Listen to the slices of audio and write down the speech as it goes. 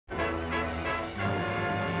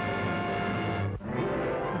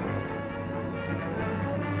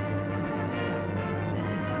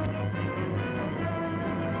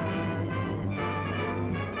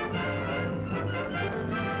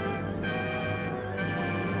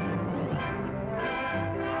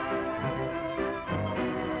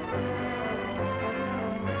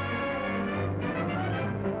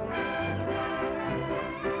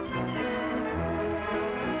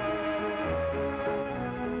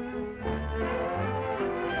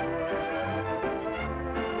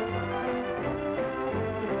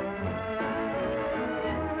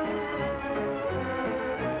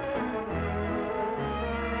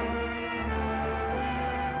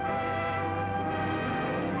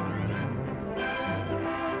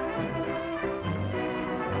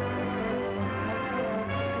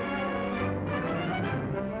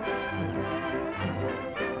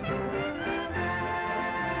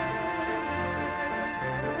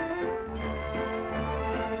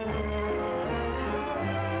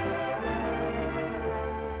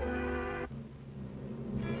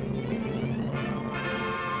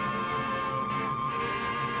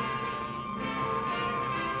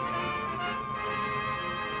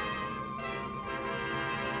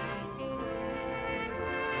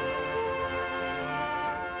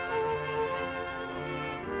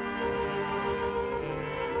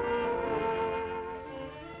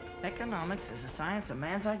Economics is the science of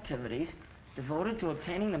man's activities devoted to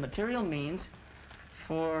obtaining the material means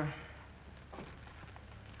for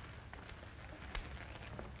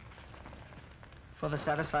the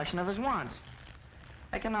satisfaction of his wants.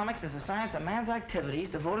 Economics is the science of man's activities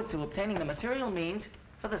devoted to obtaining the material means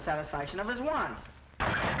for the satisfaction of his wants.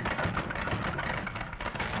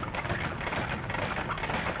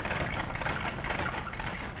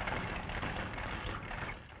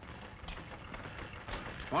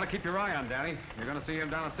 Want to keep your eye on Danny. You're going to see him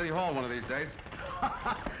down at City Hall one of these days.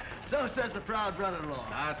 So says the proud brother-in-law.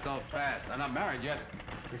 Not so fast. I'm not married yet.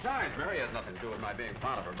 Besides, Mary has nothing to do with my being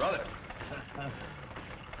fond of her brother.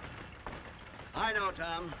 I know,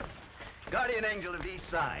 Tom. Guardian angel of the East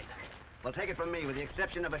Side. Well, take it from me, with the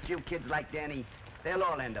exception of a few kids like Danny, they'll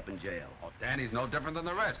all end up in jail. Oh, Danny's no different than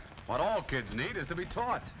the rest. What all kids need is to be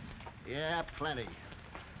taught. Yeah, plenty.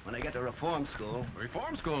 When they get to reform school.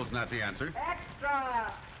 Reform school's not the answer.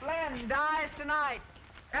 Extra! Flynn dies tonight.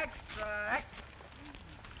 Extra!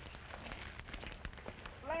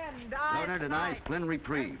 Flynn dies Loner denies tonight. Flynn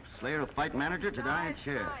reprieve. Slayer of fight manager to die in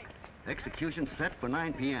chair. Execution set for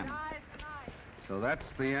 9 p.m. So that's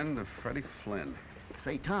the end of Freddie Flynn.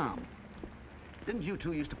 Say, Tom, didn't you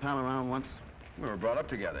two used to pal around once? We were brought up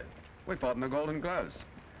together. We fought in the Golden Gloves.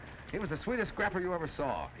 He was the sweetest scrapper you ever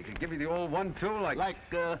saw. He could give you the old 1-2 like... Like,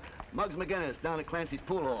 Muggs McGinnis down at Clancy's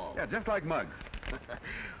pool hall. Yeah, just like Muggs.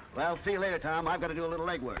 Well, see you later, Tom. I've got to do a little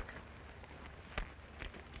legwork.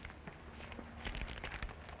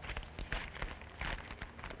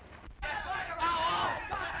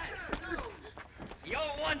 Yo,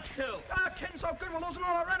 1-2. Ah, kidding so good, we're losing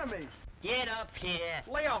all our enemies. Get up here.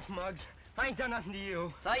 Lay off, Muggs. I ain't done nothing to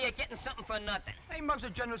you. So you're getting something for nothing. Hey, Muggs, a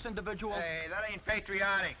generous individual. Hey, that ain't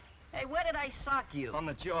patriotic. Hey, where did I sock you? On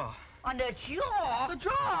the jaw. On the jaw? The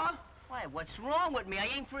jaw? Why, what's wrong with me? I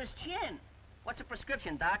aimed for his chin. What's the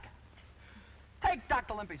prescription, Doc? Take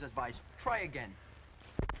Dr. Limpy's advice. Try again.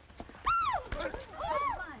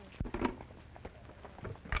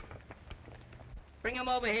 Bring him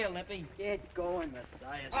over here, Limpy. Get going,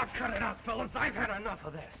 Matthias. Oh, cut it out, fellas. I've had enough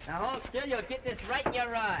of this. Now hold still, you'll get this right in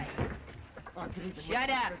your eye. Shut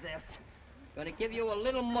up. Gonna give you a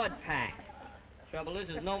little mud pack. Trouble is,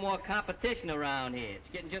 there's no more competition around here. It's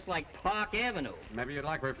getting just like Park Avenue. Maybe you'd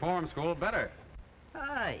like reform school better.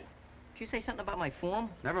 Hi. Did you say something about my form?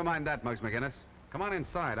 Never mind that, Muggs McGinnis. Come on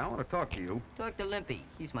inside. I want to talk to you. Talk to Limpy.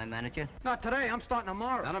 He's my manager. Not today. I'm starting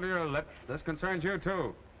tomorrow. None of your lip. This concerns you,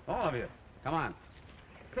 too. All of you. Come on.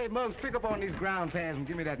 Say, Muggs, pick up on these ground pans and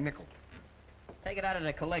give me that nickel. Take it out of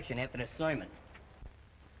the collection after the sermon.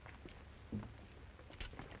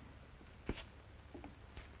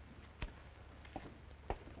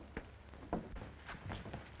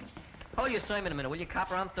 Hold your sermon a minute, will you,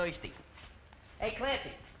 copper? I'm thirsty. Hey,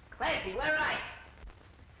 Clancy. Clancy, where are you?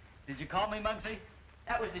 Did you call me, Muggsy?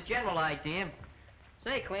 That was the general idea.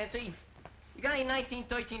 Say, Clancy, you got any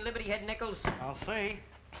 1913 Liberty Head nickels? I'll see.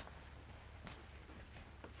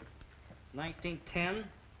 1910,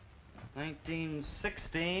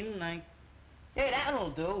 1916, Hey,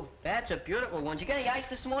 that'll do. That's a beautiful one. Did you get any ice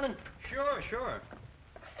this morning? Sure, sure.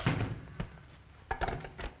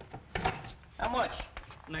 How much?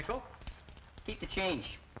 Nickel. Keep the change.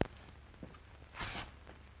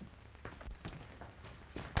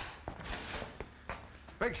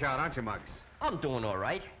 Big shot, aren't you, Muggs? I'm doing all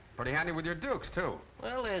right. Pretty handy with your dukes, too.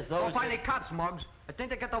 Well, there's Don't those... find any cuts, Muggs. I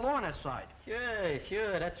think they got the law on their side.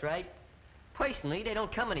 Sure, that's right. Personally, they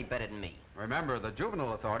don't come any better than me. Remember, the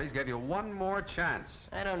juvenile authorities gave you one more chance.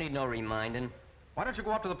 I don't need no reminding. Why don't you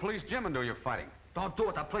go up to the police gym and do your fighting? Don't do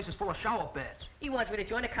it. That place is full of shower beds. He wants me to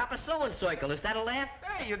join the copper sewing circle. Is that a laugh?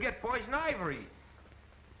 Hey, you get poison ivory.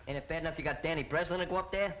 Ain't it bad enough you got Danny Breslin to go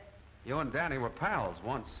up there? You and Danny were pals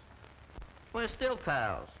once. We're still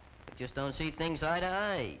pals. We just don't see things eye to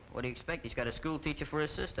eye. What do you expect? He's got a school teacher for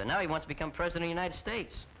his sister. Now he wants to become president of the United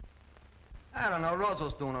States. I don't know.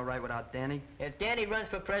 Roosevelt doing all right without Danny. If Danny runs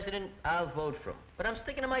for president, I'll vote for him. But I'm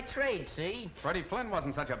sticking to my trade, see? Freddie Flynn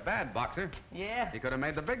wasn't such a bad boxer. Yeah? He could have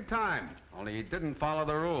made the big time, only he didn't follow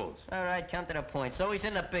the rules. All right, come to the point. So he's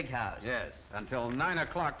in the big house. Yes, until 9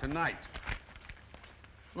 o'clock tonight.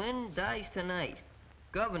 Flynn dies tonight.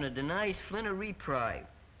 Governor denies Flynn a reprieve.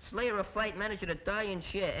 Slayer of fight manager to die in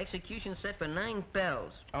chair. Execution set for 9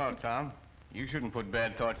 bells. Oh, Tom, you shouldn't put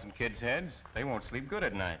bad thoughts in kids' heads. They won't sleep good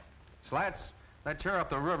at night. Slats, that chair up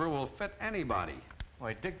the river will fit anybody.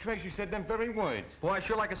 Why, Dick Tracy said them very words. Boy, I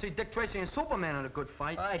sure like to see Dick Tracy and Superman in a good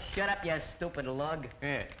fight. Oh, shut up, you stupid lug.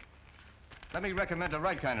 Yeah. Let me recommend the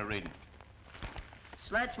right kind of reading.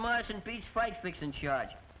 Slats Morrison beats fight fixing charge.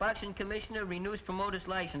 Fox and Commissioner renews promoter's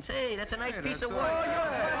license. Hey, that's a nice piece that's of work. all.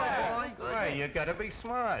 Clever, boy. Good. Why, you gotta be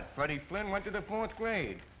smart. Freddie Flynn went to the 4th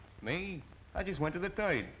grade. Me, I just went to the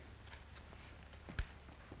 3rd.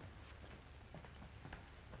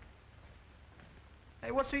 Hey,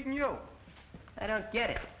 what's eating you? I don't get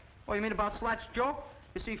it. Oh, you mean about Slat's joke?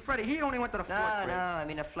 You see, Freddie, he only went to the 4th No, grade. I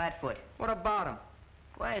mean a flatfoot. What about him?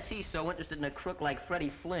 Why is he so interested in a crook like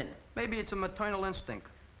Freddie Flynn? Maybe it's a maternal instinct.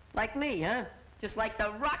 Like me, huh? Just like to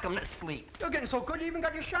rock 'em to sleep. You're getting so good you even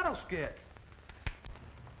got your shadow scared.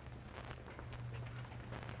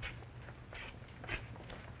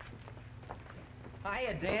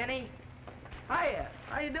 Hiya, Danny. Hiya.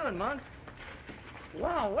 How you doing, Mug?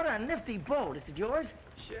 Wow, what a nifty boat. Is it yours?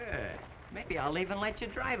 Sure. Maybe I'll even let you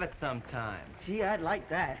drive it sometime. Gee, I'd like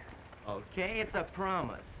that. Okay, it's a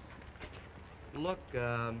promise. Look,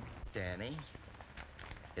 Danny,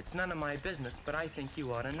 it's none of my business, but I think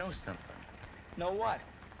you ought to know something. Know what?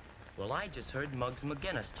 Well, I just heard Muggs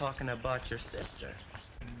McGinnis talking about your sister.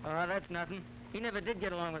 Oh, that's nothing. He never did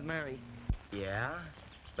get along with Mary. Yeah?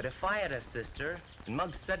 But if I had a sister, and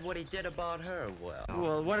Muggs said what he did about her, well...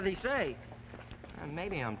 Well, what did he say?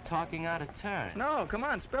 Maybe I'm talking out of turn. No, come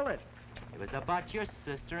on, spill it. It was about your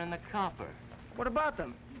sister and the copper. What about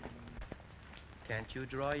them? Can't you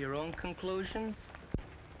draw your own conclusions?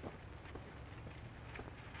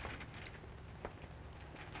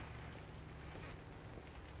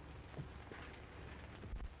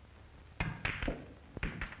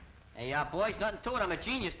 Hey, boys, nothing to it. I'm a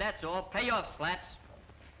genius, that's all. Pay off, Slats.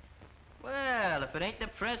 Well, if it ain't the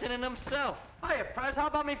president himself. Hiya, Prez. How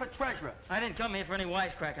about me for treasurer? I didn't come here for any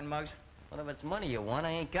wisecracking, Muggs. Well, if it's money you want,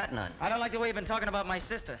 I ain't got none. I don't like the way you've been talking about my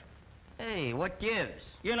sister. Hey, what gives?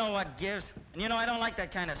 You know what gives. And you know I don't like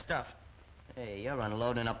that kind of stuff. Hey, you're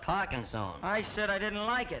unloading a parking zone. I said I didn't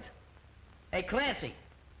like it. Hey, Clancy,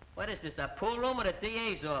 what is this, a pool room or the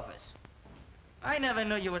DA's office? I never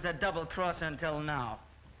knew you was a double-crosser until now.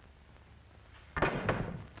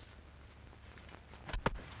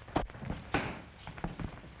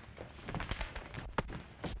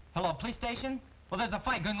 Hello, police station? Well, there's a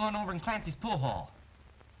fight going on over in Clancy's pool hall.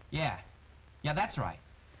 Yeah. Yeah, that's right.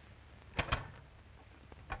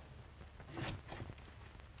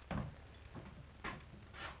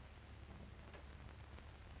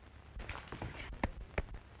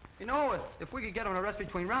 You know, if we could get on a rest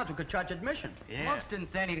between rounds, we could charge admission. Yeah. Muggs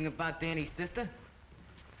didn't say anything about Danny's sister.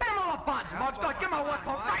 Get him all bonds, Muggs. God, give him a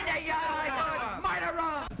one-toe right there, yeah. Might have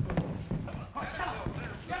run.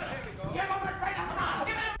 Give him a right now.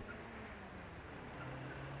 Give him.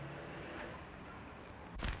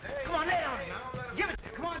 Come on, lay down. Give it.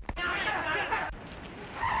 Come on.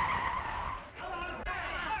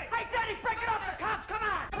 Hey, Danny, break it off the cops. Come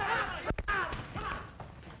on.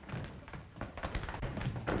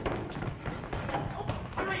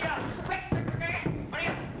 Hurry up. Hurry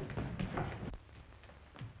up.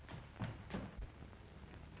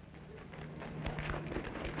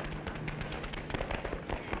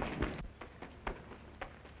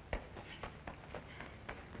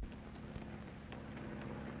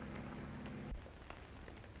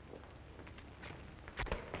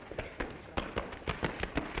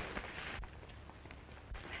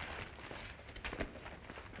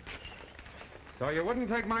 So you wouldn't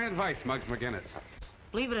take my advice, Muggs McGinnis.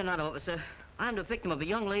 Believe it or not, officer, I'm the victim of a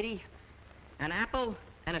young lady, an apple,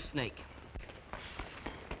 and a snake.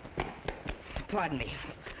 Pardon me.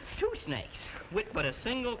 2 snakes, with but a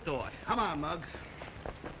single thought. Come on, Muggs.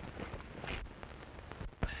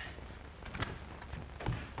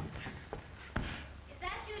 Is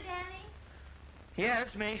that you, Danny? Yeah,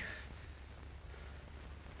 it's me.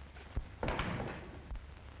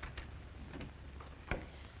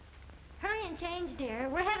 Hurry and change, dear.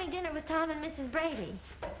 We're having dinner with Tom and Mrs. Brady.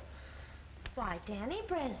 Why, Danny,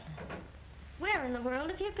 Breslin. Where in the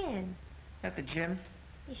world have you been? At the gym.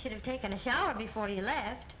 You should have taken a shower before you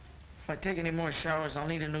left. If I take any more showers, I'll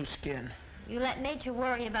need a new skin. You let nature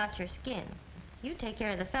worry about your skin. You take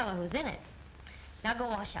care of the fellow who's in it. Now go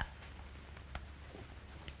wash up.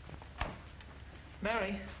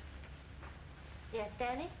 Mary, Yes,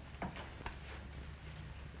 Danny?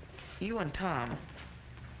 you and Tom,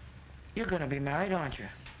 you're gonna be married, aren't you?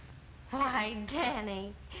 Why,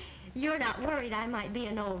 Danny, you're not worried I might be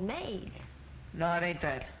an old maid, No, it ain't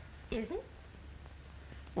that. isn't?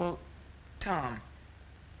 Well, Tom,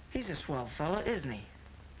 he's a swell fella, isn't he?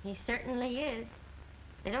 He certainly is.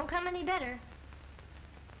 They don't come any better.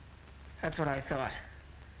 That's what I thought.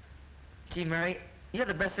 Gee, Mary, you're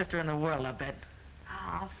the best sister in the world, I bet.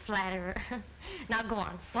 Oh, flatterer. Now go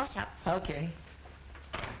on, wash up. Okay.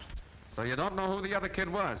 So you don't know who the other kid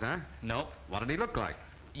was, huh? Nope. What did he look like?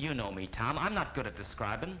 You know me, Tom. I'm not good at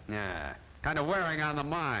describing. Yeah, kind of wearing on the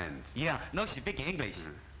mind. Yeah, no speak English.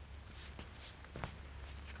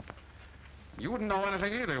 You wouldn't know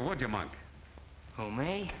anything either, would you, Monk? Who,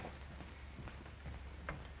 me?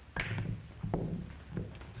 It's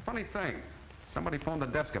a funny thing. Somebody phoned the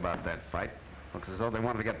desk about that fight. Looks as though they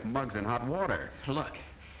wanted to get Muggs in hot water. Look,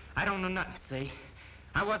 I don't know nothing, see?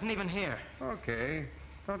 I wasn't even here. Okay.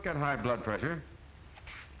 Don't get high blood pressure.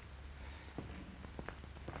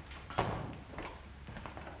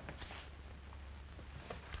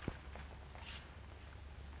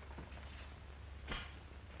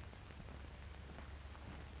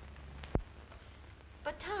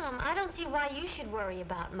 But, Tom, I don't see why you should worry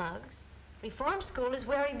about Muggs. Reform school is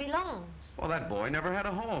where he belongs. Well, that boy never had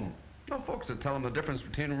a home. No folks to tell him the difference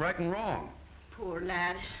between right and wrong. Poor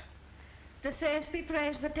lad. The saints be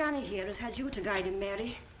praised that Danny here has had you to guide him,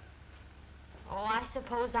 Mary. Oh, I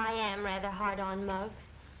suppose I am rather hard on Muggs.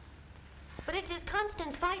 But it's his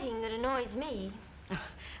constant fighting that annoys me.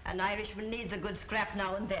 An Irishman needs a good scrap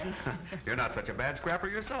now and then. You're not such a bad scrapper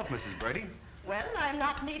yourself, Mrs. Brady. Well, I'm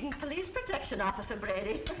not needing police protection, Officer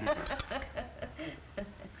Brady.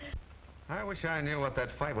 I wish I knew what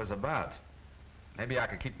that fight was about. Maybe I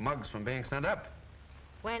could keep Muggs from being sent up.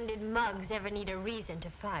 When did Muggs ever need a reason to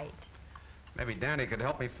fight? Maybe Danny could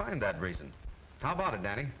help me find that reason. How about it,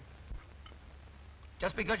 Danny?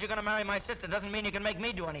 Just because you're gonna marry my sister doesn't mean you can make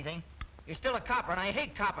me do anything. You're still a copper, and I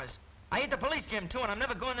hate coppers. I hate the police gym, too, and I'm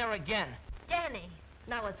never going there again. Danny.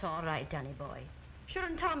 Now it's all right, Danny boy. Sure,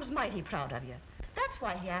 and Tom's mighty proud of you. That's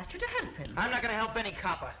why he asked you to help him. I'm not gonna help any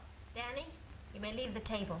copper. Danny, you may leave the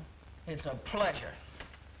table. It's a pleasure.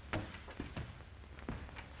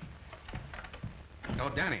 Oh,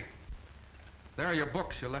 Danny. There are your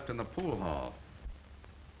books you left in the pool hall.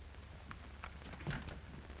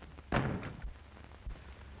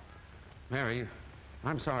 Mary,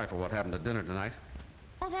 I'm sorry for what happened at dinner tonight.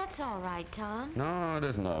 Oh, that's all right, Tom. No, it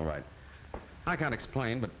isn't all right. I can't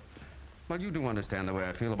explain, but, well, you do understand the way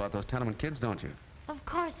I feel about those tenement kids, don't you? Of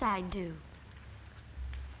course I do.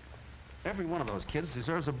 Every one of those kids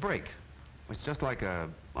deserves a break. It's just like a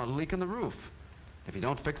leak in the roof. If you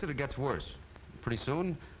don't fix it, it gets worse. Pretty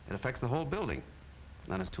soon, it affects the whole building.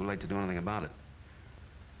 Then it's too late to do anything about it.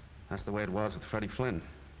 That's the way it was with Freddie Flynn.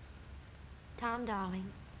 Tom, darling,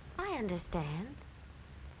 I understand.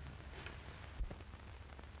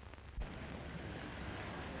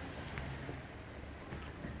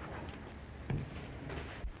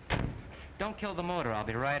 Don't kill the motor. I'll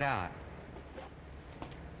be right out.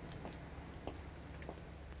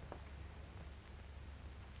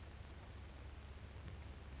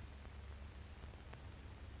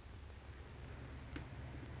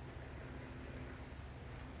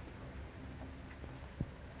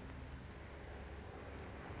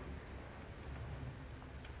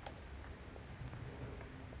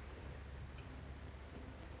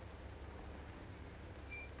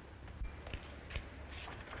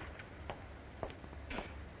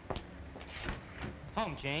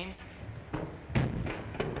 Home, James.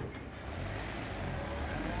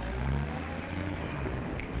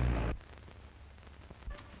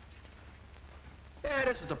 Yeah,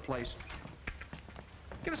 this is the place.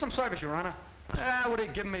 Give us some service, Your Honor. What are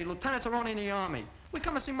you giving me? Lieutenants are only in the Army. We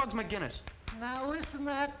come to see Muggs McGinnis. Now, isn't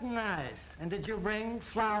that nice? And did you bring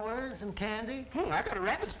flowers and candy? I got a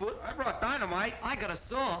rabbit's foot. I brought dynamite. I got a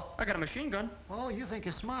saw. I got a machine gun. Oh, you think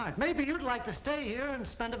you're smart. Maybe you'd like to stay here and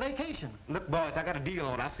spend a vacation. Look, boys, I got a deal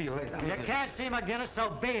on. I'll see you later. You can't see McGinnis,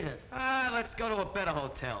 so beat it. Let's go to a better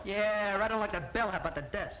hotel. Yeah, I don't like the bellhop at the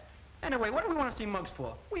desk. Anyway, what do we want to see Muggs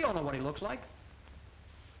for? We all know what he looks like.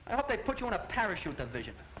 I hope they put you in a parachute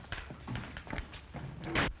division.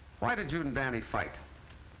 Why did you and Danny fight?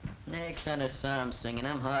 Next on the psalm singing,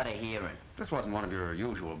 I'm hard of hearing. This wasn't one of your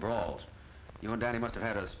usual brawls. You and Danny must have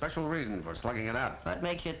had a special reason for slugging it out. What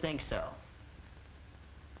makes you think so?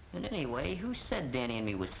 And anyway, who said Danny and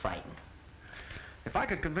me was fighting? If I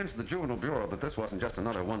could convince the Juvenile Bureau that this wasn't just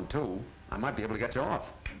another 1-2, I might be able to get you off.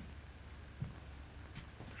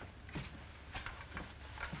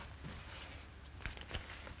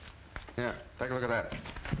 Here, take a look at that.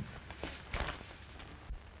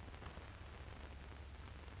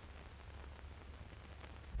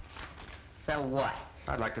 So what?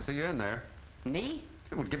 I'd like to see you in there. Me?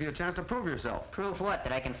 It would give you a chance to prove yourself. Prove what?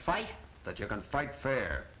 That I can fight? That you can fight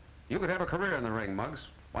fair. You could have a career in the ring, Muggs.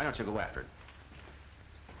 Why don't you go after it?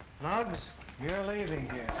 Muggs, you're leaving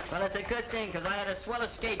here. Well, it's a good thing, because I had a swell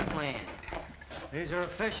escape plan. These are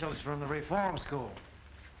officials from the reform school.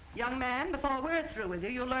 Young man, before we're through with you,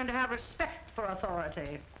 you'll learn to have respect for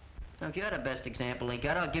authority. Now, if you're the best example he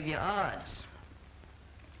got, I'll give you odds.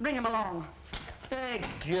 Bring him along. Hey,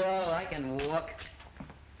 go. I can walk.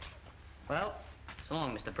 Well, so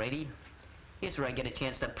long, Mr. Brady. Here's where I get a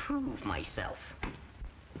chance to prove myself.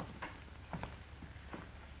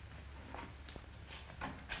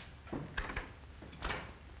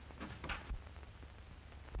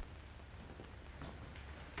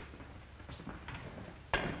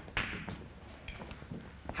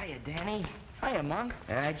 Hiya, Danny. Hiya, Monk.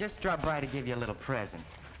 I just dropped by to give you a little present.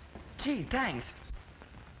 Gee, thanks.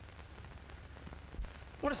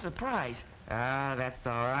 What a surprise. Ah, that's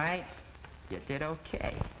all right. You did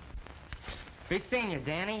okay. Be seeing you,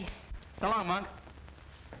 Danny. So long, Monk.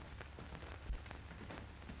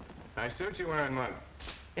 Nice suit you wearing, Mug.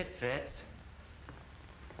 It fits.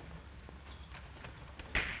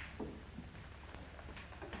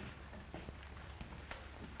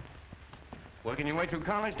 Working your way through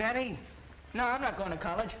college, Danny? No, I'm not going to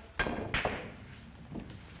college.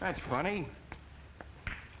 That's funny.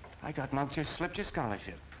 I got Mug just slipped your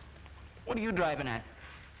scholarship. What are you driving at?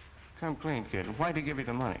 Come clean, kid. Why'd he give you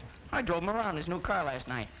the money? I drove him around his new car last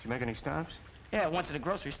night. Did you make any stops? Yeah, once at a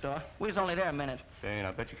grocery store. We was only there a minute. Say, and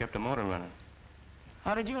I bet you kept the motor running.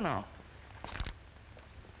 How did you know?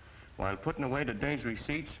 While putting away the day's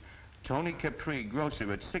receipts, Tony Capri,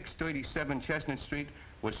 grocer at 637 Chestnut Street,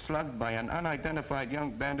 was slugged by an unidentified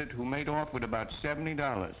young bandit who made off with about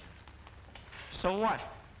 $70. So what?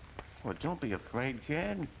 Well, don't be afraid,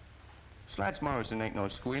 kid. Slats Morrison ain't no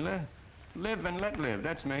squealer. Live and let live,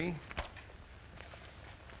 that's me.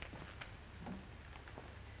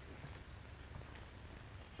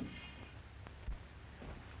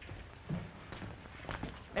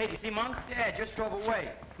 Hey, do you see Monk? Yeah, just drove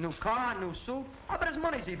away. New car, new suit. I bet his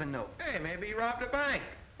money's even new. Hey, maybe he robbed a bank.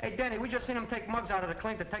 Hey, Danny, we just seen him take Muggs out of the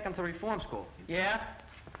clink to take him to reform school. Yeah?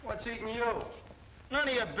 What's eating you? None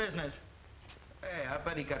of your business. Hey, I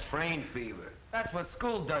bet he got brain fever. That's what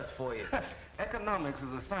school does for you. Economics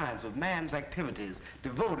is a science of man's activities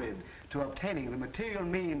devoted to obtaining the material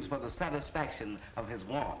means for the satisfaction of his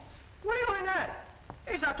wants. What are you doing that?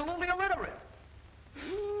 He's absolutely illiterate.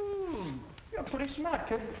 Ooh, you're pretty smart,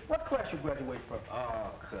 kid. What class you graduate from?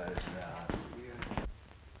 Oh, cuz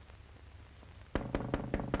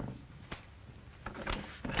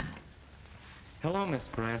Hello, Miss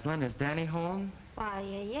Breslin. Is Danny home? Why,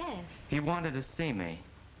 yes. He wanted to see me.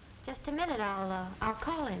 Just a minute, I'll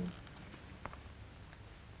call him.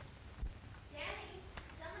 Danny,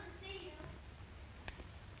 someone to see you.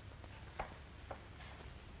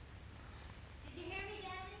 Did you hear me,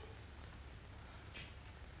 Danny?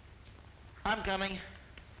 I'm coming.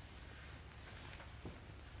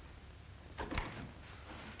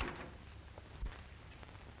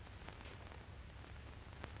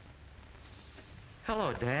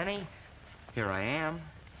 Hello, Danny. Here I am.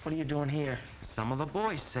 What are you doing here? Some of the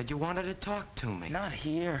boys said you wanted to talk to me. Not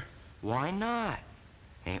here. Why not?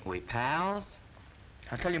 Ain't we pals?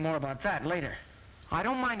 I'll tell you more about that later. I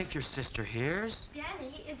don't mind if your sister hears.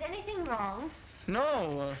 Danny, is anything wrong?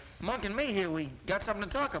 No, Monk and me here, we got something to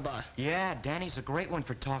talk about. Yeah, Danny's a great one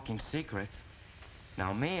for talking secrets.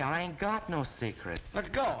 Now, me, I ain't got no secrets. Let's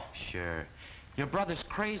go. Sure. Your brother's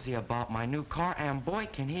crazy about my new car, and boy,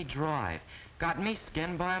 can he drive. Got me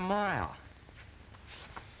skinned by a mile.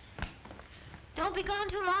 Don't be gone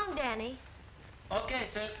too long, Danny. Okay,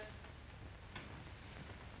 sis.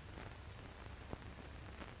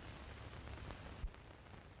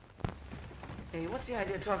 Hey, what's the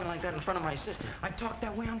idea of talking like that in front of my sister? I talked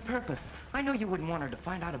that way on purpose. I know you wouldn't want her to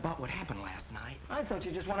find out about what happened last night. I thought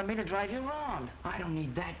you just wanted me to drive you around. I don't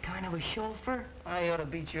need that kind of a chauffeur. I ought to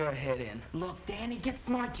beat your head in. Look, Danny, get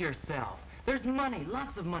smart to yourself. There's money,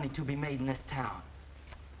 lots of money to be made in this town.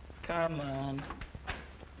 Come on.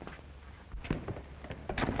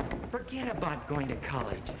 Forget about going to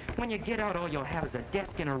college. When you get out, all you'll have is a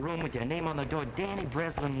desk in a room with your name on the door, Danny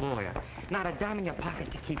Breslin, lawyer. Not a dime in your pocket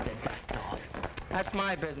to keep the dust off. That's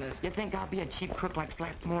my business. You think I'll be a cheap crook like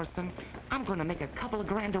Slats Morrison? I'm gonna make a couple of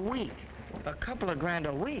grand a week. A couple of grand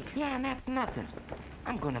a week? Yeah, and that's nothing.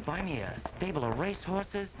 I'm gonna buy me a stable of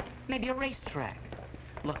racehorses, maybe a racetrack.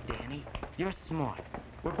 Look, Danny, you're smart.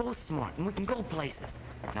 We're both smart, and we can go places.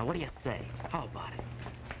 Now, what do you say? How about it?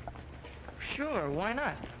 Sure, why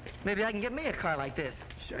not? Maybe I can get me a car like this.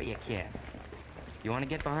 Sure you can. You want to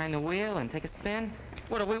get behind the wheel and take a spin?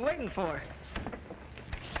 What are we waiting for?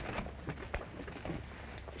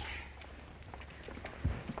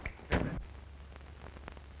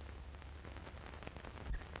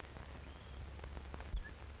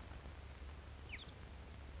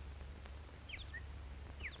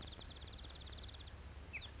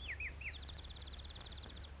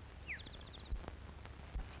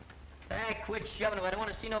 Hey, quit shoving it. I don't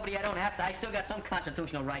want to see nobody I don't have to. I still got some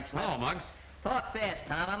constitutional rights left. Hello, Muggs. Talk fast,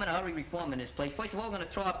 Tom. I'm in a hurry reforming this place. First of all, we're going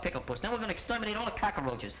to throw out Pickle Puss. Then we're going to exterminate all the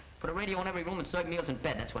cockroaches. Put a radio in every room and serve meals in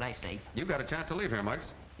bed. That's what I say. You've got a chance to leave here, Muggs.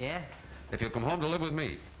 Yeah? If you'll come home to live with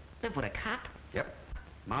me. Live with a cop? Yep.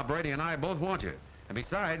 Ma Brady and I both want you. And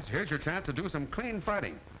besides, here's your chance to do some clean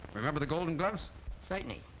fighting. Remember the Golden Gloves?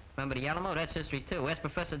 Certainly. Remember the Alamo? That's history, too. Ask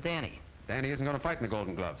Professor Danny. Danny isn't going to fight in the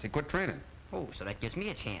Golden Gloves. He quit training. Oh, so that gives me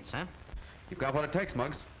a chance, huh? You've got what it takes,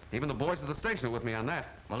 Muggs. Even the boys at the station are with me on that.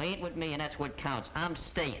 Well, they ain't with me, and that's what counts. I'm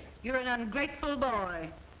staying. You're an ungrateful boy.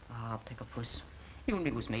 Ah, Pickle Puss. You and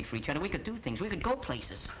me was made for each other. We could do things. We could go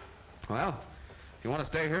places. Well, if you want to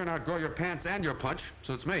stay here and outgrow your pants and your punch,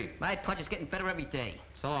 suits me. My punch is getting better every day.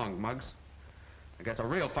 So long, Muggs. I guess a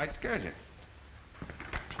real fight scares you.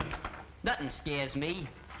 Nothing scares me.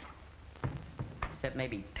 Except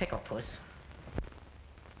maybe Pickle Puss.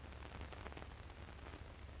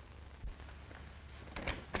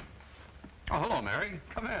 Oh, hello, Mary.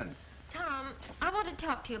 Come in. Tom, I want to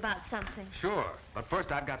talk to you about something. Sure. But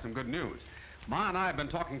first, I've got some good news. Ma and I have been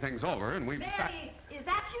talking things over, and we've Mary, is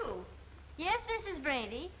that you? Yes, Mrs.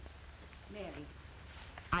 Brady. Mary,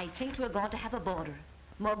 I think we're going to have a boarder.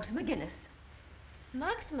 Muggs McGinnis.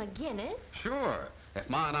 Muggs McGinnis? Sure. If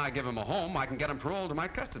Ma and I give him a home, I can get him paroled to my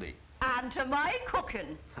custody. And to my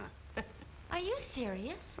cooking. Are you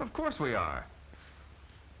serious? Of course we are.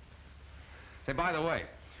 Say, by the way,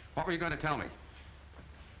 what were you going to tell me?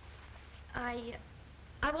 I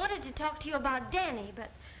wanted to talk to you about Danny,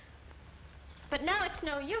 but now it's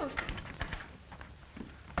no use.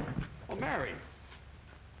 Well, Mary.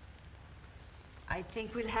 I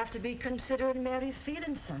think we'll have to be considering Mary's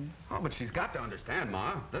feelings, son. Oh, but she's got to understand,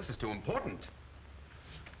 Ma. This is too important.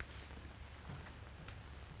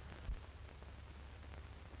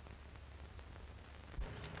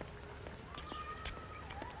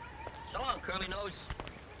 So long, Curly Nose.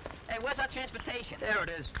 Hey, where's our transportation? There it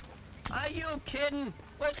is. Are you kidding?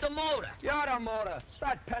 Where's the motor? You're the motor.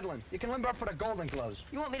 Start pedaling. You can limber up for the Golden Gloves.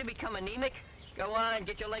 You want me to become anemic? Go on,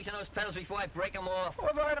 get your legs on those pedals before I break them off. Who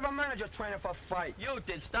ever heard of a manager training for a fight? You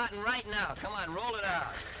did, starting right now. Come on, roll it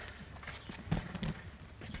out.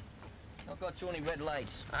 Don't go through any red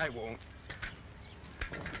lights. I won't.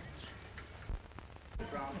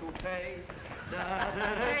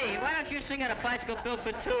 Hey, why don't you sing out a bicycle bill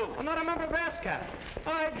for two? I'm not a member of ASCAP.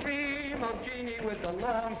 I dream of Jeannie with the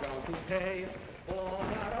long brown toupee. Oh,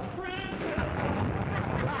 not a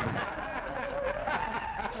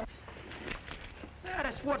Yeah,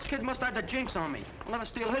 that sports kid must have the jinx on me. I'll never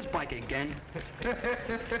steal his bike again.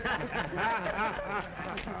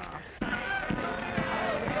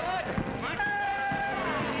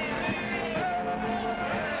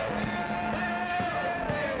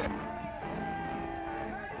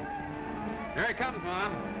 Here he comes, Ma.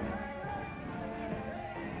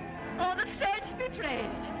 Oh, the saints be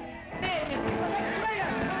praised. Hey, Mr.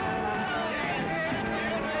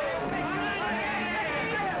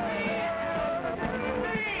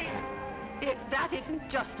 If that isn't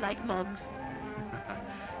just like Muggs.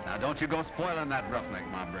 Now, don't you go spoiling that roughneck,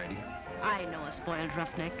 Ma Brady. I know a spoiled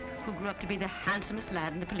roughneck who grew up to be the handsomest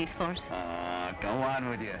lad in the police force. Oh, go on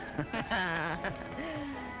with you.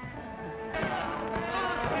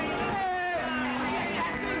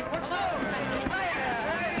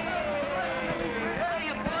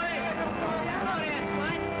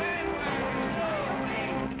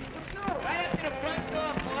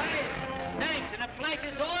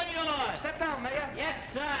 Step down, Mayor. Yes,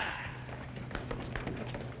 sir.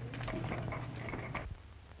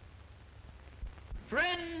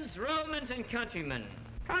 Friends, Romans, and countrymen,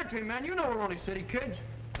 Countryman, you know we're only city kids.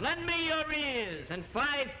 lend me your ears and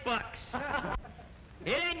 $5. It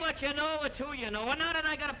ain't what you know, it's who you know. And now that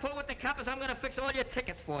I got to pull with the coppers, I'm going to fix all your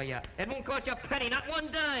tickets for you. It won't cost you a penny, not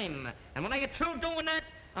one dime. And when I get through doing that,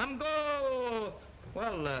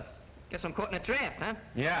 guess I'm caught in a trap, huh?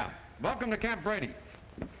 Yeah. Welcome to Camp Brady.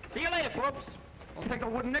 See you later, folks. I'll take the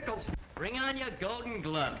wooden nickels. Bring on your golden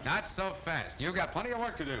gloves. Not so fast. You've got plenty of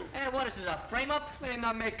work to do. Hey, what is this, a frame-up? Ain't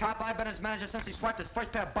not me, cop. I've been his manager since he swiped his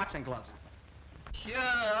first pair of boxing gloves. Sure,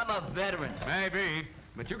 I'm a veteran. Maybe,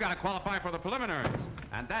 but you got to qualify for the preliminaries,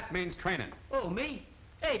 and that means training. Oh, me?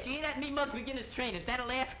 Hey, gee, that me Muggs McGinnis train. Is that a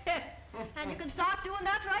laugh? And you can start doing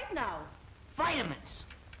that right now. Vitamins.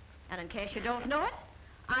 And in case you don't know it,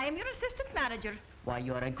 I am your assistant manager. Why,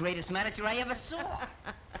 you're the greatest manager I ever saw.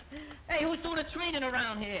 Hey, who's doing the training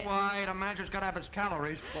around here? Why, the manager's got to have his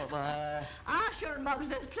calories. Sure, Muggs,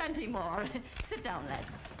 there's plenty more. Sit down, lad.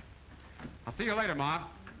 I'll see you later, Ma.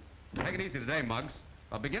 Take it easy today, Muggs.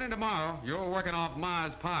 But beginning tomorrow, you're working off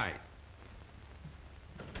Ma's pie.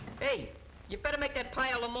 Hey, you better make that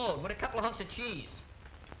pie a la mode with a couple of hunks of cheese.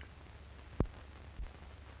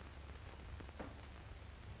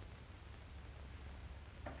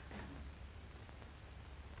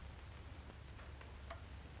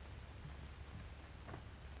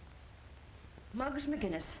 Muggs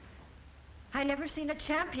McGinnis. I never seen a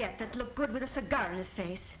champ yet that looked good with a cigar in his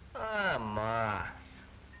face. Ah, Ma.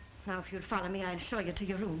 Now, if you'd follow me, I'll show you to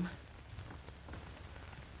your room.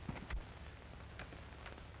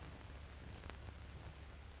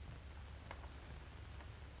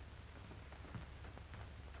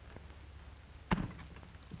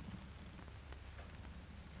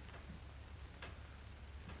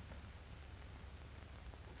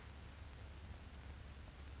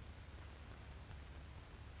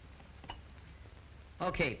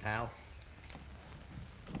 Okay, pal.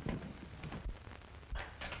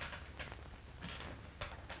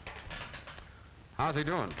 How's he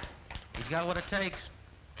doing? He's got what it takes.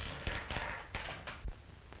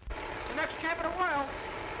 The next champ in the world.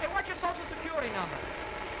 Hey, what's your social security number?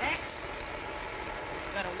 X?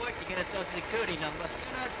 Gotta work to get a social security number.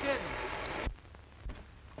 You're not kidding.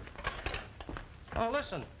 Oh,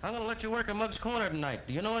 listen, I'm gonna let you work at Mug's Corner tonight.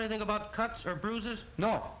 Do you know anything about cuts or bruises?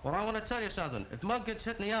 No. Well, I want to tell you something. If Mug gets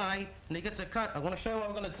hit in the eye and he gets a cut, I want to show you what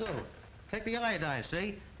we're gonna do. Take the iodine,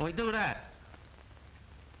 see? And we do that.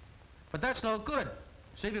 But that's no good.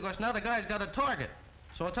 See, because now the guy's got a target.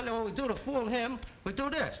 So I'll tell you what we do to fool him. We do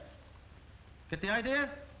this. Get the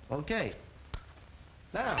idea? Okay.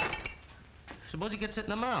 Now, suppose he gets hit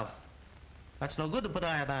in the mouth. That's no good to put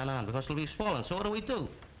iodine on because it'll be swollen. So what do?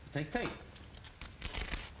 Take tape.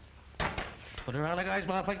 Put it around the guy's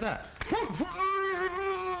mouth like that.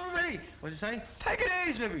 What'd you say? Take it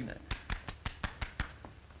easy.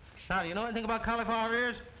 Now, do you know anything about cauliflower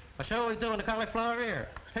ears? I'll show you what we do in the cauliflower ear.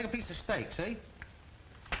 Take a piece of steak, see?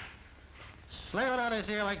 Slam it on his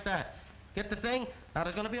ear like that. Get the thing? Now,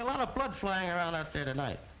 there's going to be a lot of blood flying around out there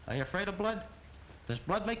tonight. Are you afraid of blood? Does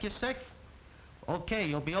blood make you sick? Okay,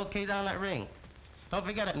 you'll be okay down that ring. Don't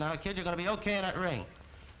forget it now, kid. You're going to be okay in that ring.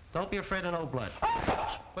 Don't be afraid of no blood.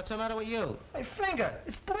 What's the matter with you? My finger.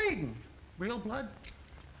 It's bleeding. Real blood?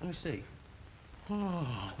 Let me see.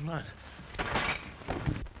 Oh, blood.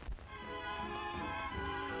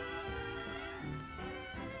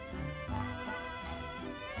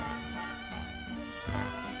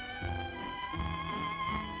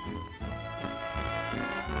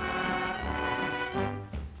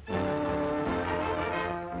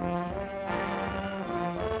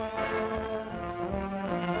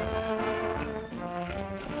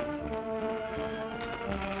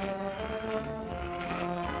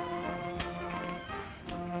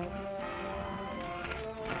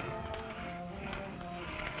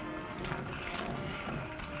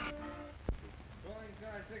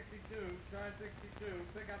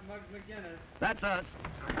 That's us.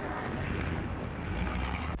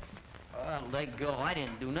 Oh, let go. I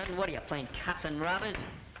didn't do nothing. What are you, playing cops and robbers?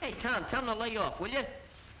 Hey, Tom, tell them to lay off, will you?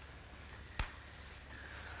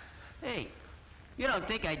 Hey, you don't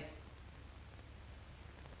think I'd...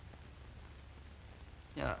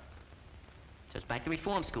 Yeah. So it's back to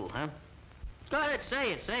reform school, huh? Go ahead,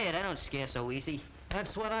 say it. I don't scare so easy.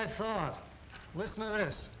 That's what I thought. Listen to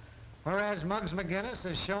this. Whereas Muggs McGinnis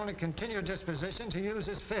has shown a continued disposition to use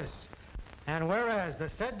his fists. And whereas the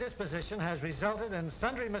said disposition has resulted in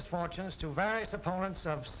sundry misfortunes to various opponents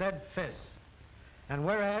of said fists. And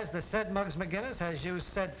whereas the said Muggs McGinnis has used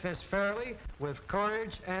said fists fairly, with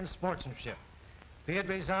courage and sportsmanship. Be it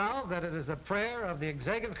resolved that it is the prayer of the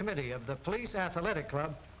Executive Committee of the Police Athletic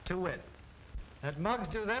Club, to wit, that Muggs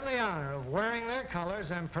do them the honor of wearing their colors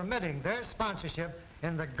and permitting their sponsorship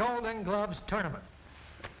in the Golden Gloves tournament.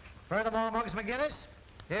 Furthermore, Muggs McGinnis,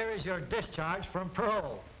 here is your discharge from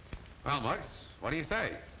parole. Well, Muggs, what do you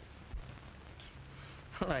say?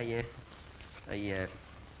 Well,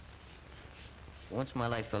 once in my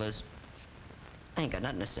life, fellas, I ain't got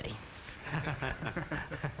nothing to say.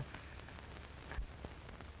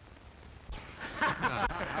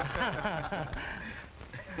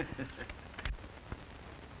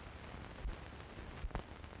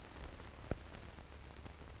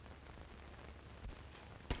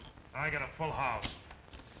 I got a full house.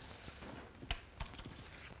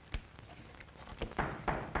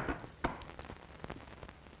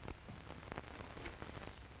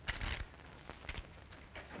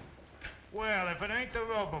 Well, if it ain't the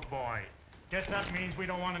rubber boy. Guess that means we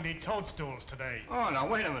don't want any toadstools today. Oh, now,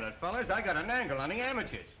 wait a minute, fellas. I got an angle on the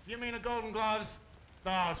amateurs. You mean the Golden Gloves?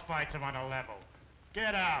 Those fights are on a level.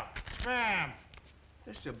 Get out. Spam.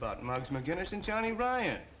 This is about Muggs McGinnis and Johnny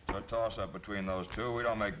Ryan. It's a toss-up between those two. We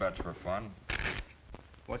don't make bets for fun.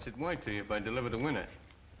 What's it worth to you if I deliver the winner?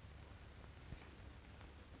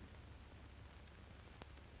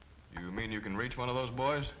 You mean you can reach one of those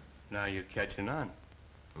boys? Now you're catching on.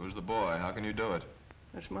 Who's the boy? How can you do it?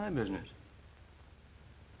 That's my business.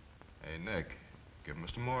 Hey, Nick, give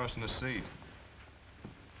Mr. Morrison a seat.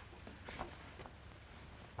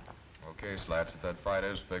 Okay, Slats, if that fight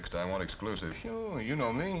is fixed, I want exclusive. Sure, you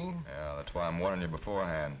know me. Yeah, that's why I'm warning you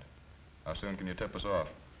beforehand. How soon can you tip us off?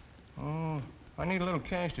 Oh, I need a little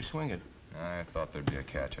cash to swing it. I thought there'd be a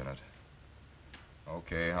catch in it.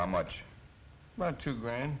 Okay, how much? About $2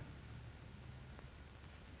 grand.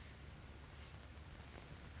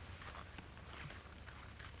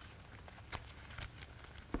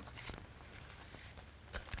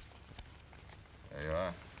 There you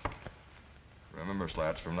are. Remember,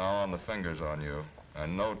 Slats, from now on the finger's on you.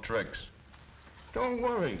 And no tricks. Don't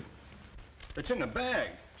worry. It's in the bag.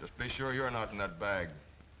 Just be sure you're not in that bag.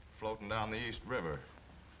 Floating down the East River.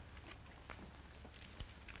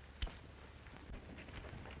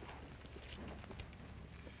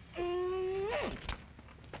 Hey,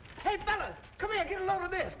 fella, come here, get a load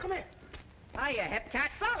of this. Come here. Hiya, Hepcat.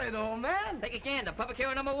 Solid, old man. Take a gander. Public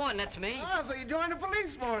hero number 1, that's me. Oh, so you joined the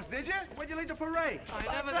police force, did you? When'd you leave the parade? I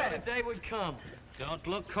never knew the day would come. Don't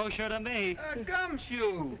look kosher to me. A gumshoe.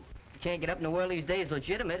 You can't get up in the world these days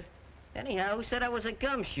legitimate. Anyhow, who said I was a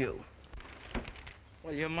gumshoe?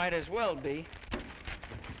 Well, you might as well be.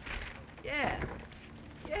 Yeah.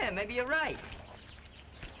 Yeah, maybe you're right.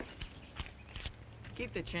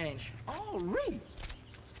 Keep the change. Oh, Reed.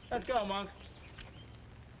 Let's go, Monk.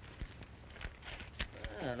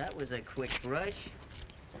 Oh, that was a quick brush.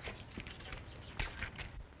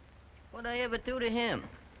 What'd I ever do to him?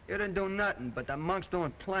 You didn't do nothing, but the monk's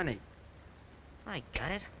doing plenty. I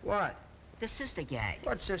got it. What? The sister gag.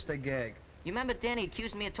 What sister gag? You remember Danny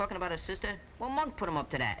accused me of talking about his sister? Well, Monk put him up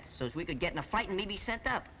to that, so as we could get in a fight and me be sent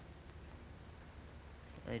up.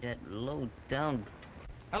 Hey, that low-down...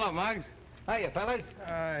 Hello, Muggs. Hiya, fellas.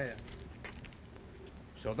 Hiya.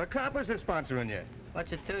 So the coppers are sponsoring you.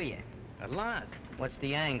 What's it to you? A lot. What's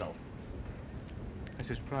the angle? This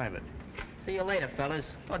is private. See you later, fellas.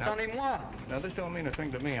 What, done him what? Now, this don't mean a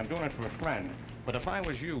thing to me. I'm doing it for a friend. But if I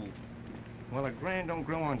was you, well, $1 grand don't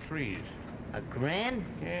grow on trees. $1 grand?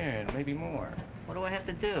 Yeah, maybe more. What do I have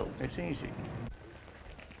to do? It's easy.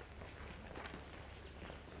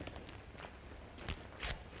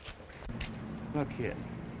 Look, kid,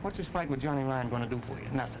 what's this fight with Johnny Ryan gonna do for you?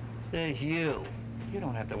 Nothing. Says you. You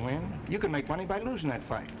don't have to win. You can make money by losing that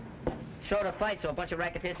fight. Short of fight so a bunch of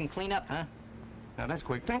racketeers can clean up, huh? Now, that's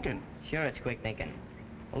quick thinking. Sure, it's quick thinking.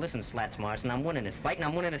 Well, listen, Slats Morrison, I'm winning this fight, and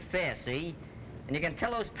I'm winning it fair, see? And you can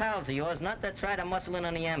tell those pals of yours not to try to muscle in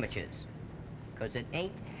on the amateurs. Because it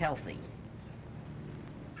ain't healthy.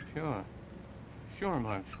 Sure. Sure,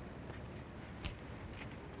 Muggs.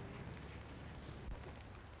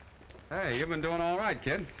 Hey, you've been doing all right,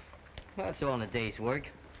 kid. Well, that's all in a day's work.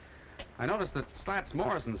 I noticed that Slats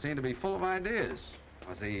Morrison seemed to be full of ideas.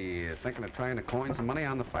 Was he thinking of trying to coin some money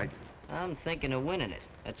on the fight? I'm thinking of winning it.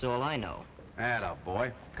 That's all I know. Atta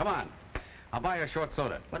boy. Come on. I'll buy you a short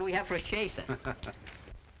soda. What do we have for a chaser?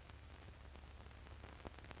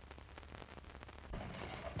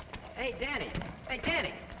 Hey, Danny. Hey,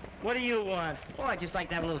 Danny. What do you want? Oh, I'd just like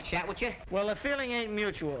to have a little chat with you. Well, the feeling ain't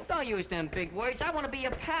mutual. Don't use them big words. I want to be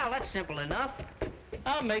your pal. That's simple enough.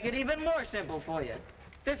 I'll make it even more simple for you.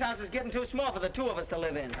 This house is getting too small for the two of us to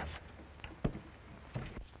live in.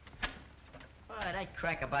 Oh, that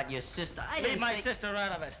crack about your sister. I Leave didn't my say... sister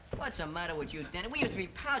out of it. What's the matter with you, Danny? We used to be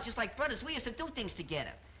pals just like brothers. We used to do things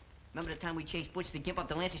together. Remember the time we chased Butch the Gimp up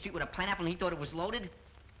Delancey Street with a pineapple and he thought it was loaded?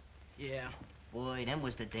 Yeah. Boy, them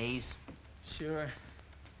was the days. Sure.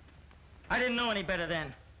 I didn't know any better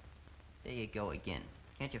then. There you go again.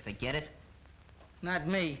 Can't you forget it? Not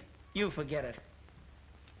me. You forget it.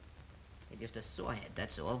 You're just a sorehead,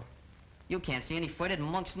 that's all. You can't see any further than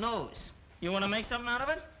Monk's nose. You want to make something out of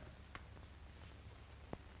it?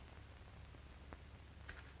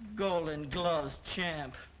 Golden Gloves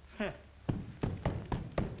champ.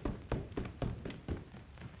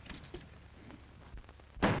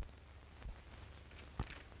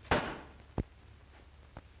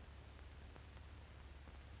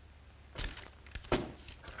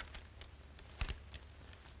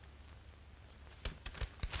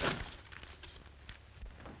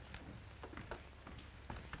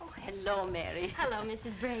 Hello, Mary. Hello,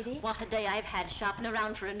 Mrs. Brady. What a day I've had shopping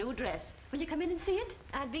around for a new dress. Will you come in and see it?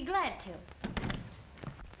 I'd be glad to.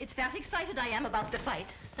 It's that excited I am about the fight.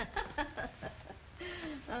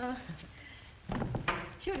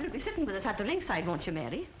 Sure, you'll be sitting with us at the ringside, won't you,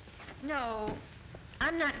 Mary? No,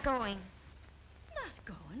 I'm not going. Not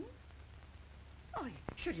going? Oh,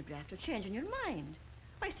 sure, you'll be after changing your mind.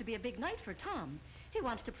 Oh, it's to be a big night for Tom. He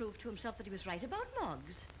wants to prove to himself that he was right about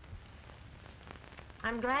Muggs.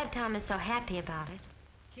 I'm glad Tom is so happy about it.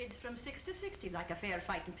 Kids from 6 to 60 like a fair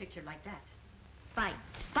fighting picture like that. Fights,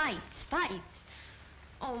 fights, fights.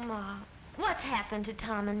 Oh, Ma, what's happened to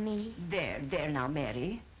Tom and me? There now,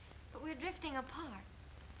 Mary. But we We're drifting apart.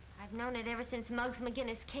 I've known it ever since Muggs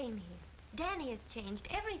McGinnis came here. Danny has changed.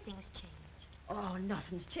 Everything's changed. Oh,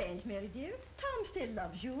 nothing's changed, Mary dear. Tom still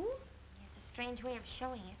loves you. He has a strange way of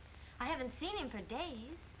showing it. I haven't seen him for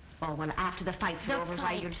days. Oh, well, after the fight's over,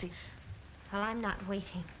 why, you'll see. Well, I'm not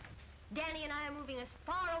waiting. Danny and I are moving as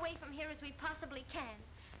far away from here as we possibly can.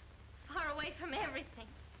 Far away from everything.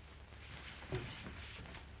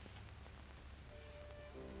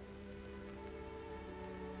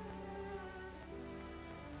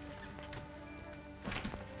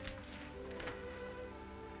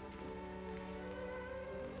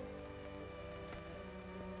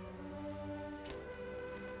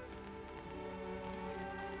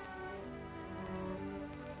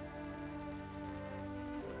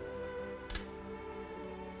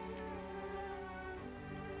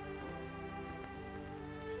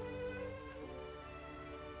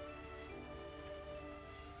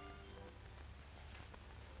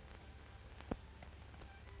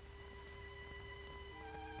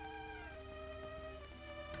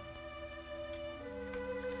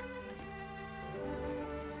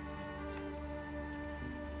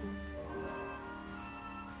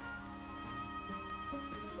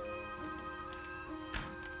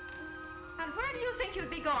 Where do you think you'd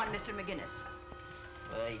be gone, Mr. McGinnis?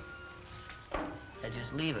 I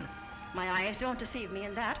just leaving. My eyes don't deceive me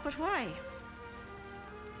in that, but why?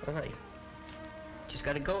 All right. Just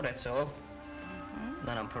gotta go, that's all.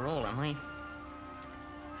 Not on parole, am I?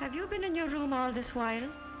 Have you been in your room all this while?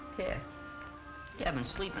 Yeah. Yeah, I've been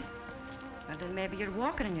sleeping. Well, then maybe you're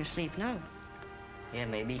walking in your sleep now. Yeah,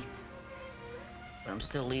 maybe. But I'm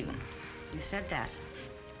still leaving. You said that.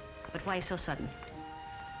 But why so sudden?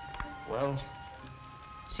 Well,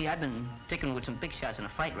 see, I've been ticking with some big shots in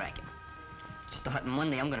a fight racket. Starting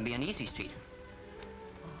Monday, I'm gonna be on Easy Street.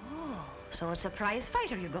 Oh, so a surprise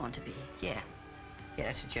fighter you're going to be. Yeah. Yeah,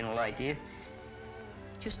 that's the general idea.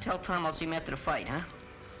 Just tell Tom I'll see him after the fight, huh?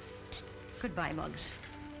 Goodbye, Muggs.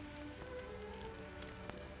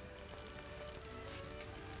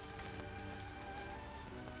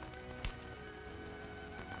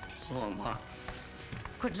 So long, Ma.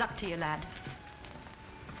 Good luck to you, lad.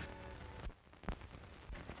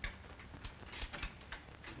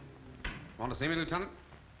 Want to see me, Lieutenant?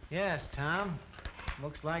 Yes, Tom.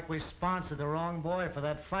 Looks like we sponsored the wrong boy for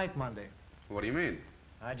that fight Monday. What do you mean?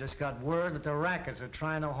 I just got word that the Rackets are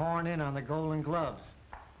trying to horn in on the Golden Gloves.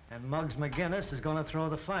 And Muggs McGinnis is going to throw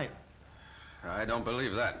the fight. I don't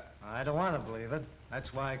believe that. I don't want to believe it.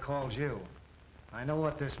 That's why I called you. I know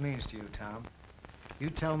what this means to you, Tom. You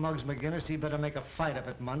tell Muggs McGinnis he better make a fight of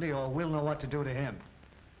it Monday, or we'll know what to do to him.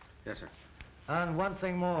 Yes, sir. And one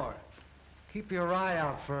thing more. Keep your eye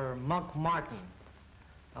out for Monk Martin.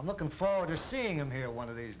 I'm looking forward to seeing him here one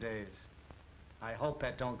of these days. I hope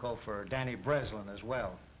that don't go for Danny Breslin as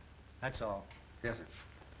well. That's all. Yes, sir.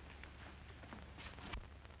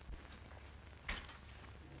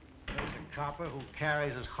 There's a copper who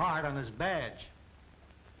carries his heart on his badge.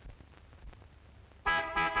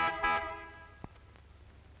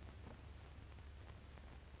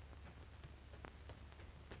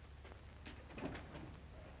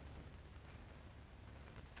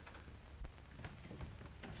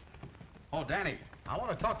 Oh, Danny, I want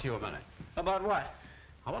to talk to you a minute. About what?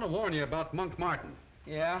 I want to warn you about Monk Martin.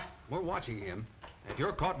 Yeah? We're watching him. If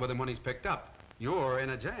you're caught with him when he's picked up, you're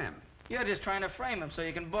in a jam. You're just trying to frame him so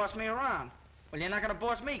you can boss me around. Well, you're not gonna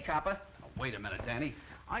boss me, copper. Oh, wait a minute, Danny.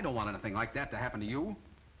 I don't want anything like that to happen to you.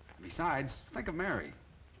 Besides, think of Mary.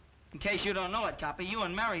 In case you don't know it, copper, you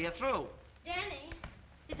and Mary are through. Danny,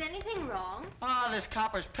 is anything wrong? Oh, this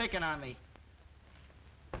copper's picking on me.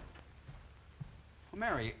 Well,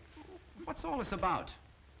 Mary, what's all this about?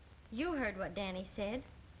 You heard what Danny said.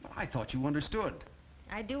 Well, I thought you understood.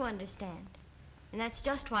 I do understand. And that's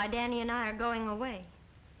just why Danny and I are going away.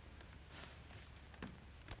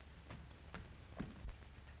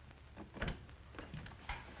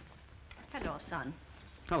 Hello, son.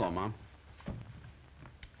 Hello, Mom.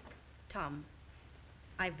 Tom,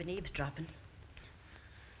 I've been eavesdropping.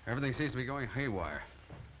 Everything seems to be going haywire.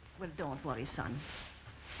 Well, don't worry, son.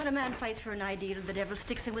 When a man fights for an ideal, the devil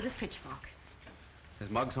sticks him with his pitchfork. Is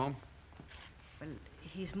Muggs home? Well,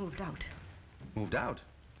 he's moved out. Moved out?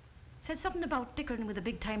 Said something about dickering with the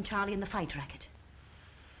big-time Charlie in the fight racket.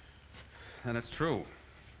 Then it's true.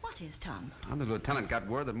 What is, Tom? The lieutenant got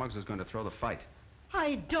word that Muggs was going to throw the fight.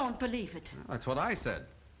 I don't believe it. Well, that's what I said.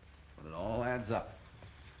 But it all adds up.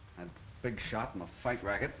 That big shot in the fight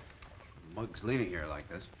racket. Muggs leaving here like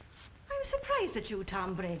this. I'm surprised at you,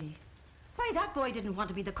 Tom Brady. Why, that boy didn't want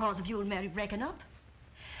to be the cause of you and Mary breaking up.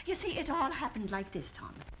 You see, it all happened like this,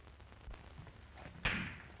 Tom.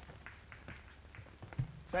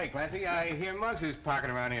 Say, Clancy, I hear Muggs is parking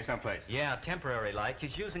around here someplace. Yeah, temporary like.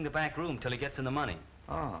 He's using the back room till he gets in the money.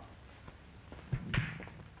 Oh.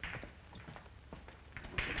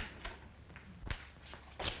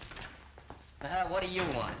 What do you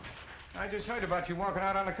want? I just heard about you walking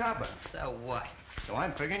out on the copper. So what? So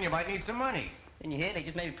I'm figuring you might need some money. Didn't you hear? They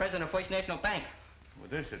just made me president of First National Bank.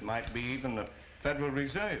 With this, it might be even the Federal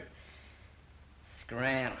Reserve.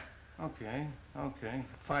 Scram. Okay.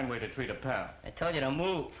 Fine way to treat a pal. I told you to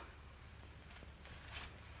move.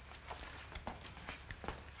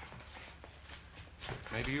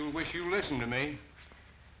 Maybe you'll wish you listened to me.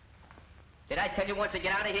 Did I tell you once to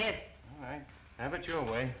get out of here? All right. Have it your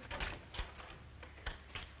way.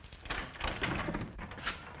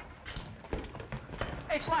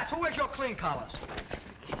 Hey, Slats, who wears your clean collars?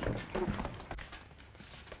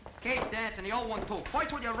 Keep dancing, the old one, too.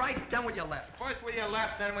 First with your right, then with your left. First with your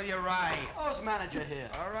left, then with your right. Who's manager here?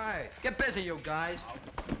 All right. Get busy, you guys.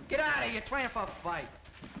 Get out of here, you're training for a fight.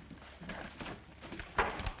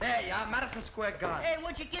 There you are, Madison Square Garden. Hey,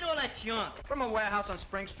 where'd you get all that junk? From a warehouse on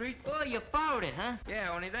Spring Street. Oh, you borrowed it, huh?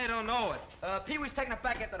 Yeah, only they don't know it. Peewee's taking it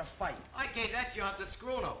back after the fight. I gave that junk to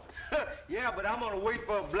Scruno. Yeah, but I'm gonna wait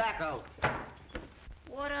for a blackout.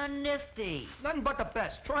 What a nifty. Nothing but the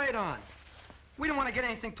best. Try it on. We don't want to get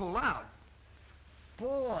anything too loud.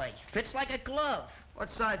 Boy, fits like a glove. What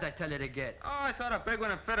size I tell you to get? Oh, I thought a big one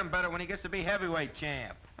would fit him better when he gets to be heavyweight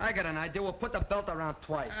champ. I got an idea. We'll put the belt around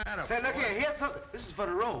twice. Say, look here, here's something. This is for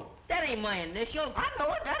the road. That ain't my initials. I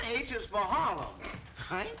know it. That H is for Harlem.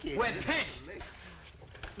 I ain't kidding. We're pinched.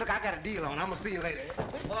 Look, I got a deal on. I'm gonna see you later.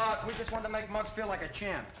 Look, we just wanted to make Muggs feel like a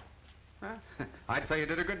champ. Huh? I'd say you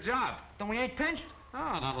did a good job. Then we ain't pinched? Oh,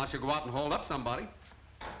 not unless you go out and hold up somebody.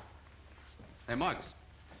 Hey, Muggs.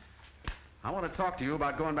 I want to talk to you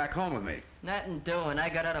about going back home with me. Nothing doing. I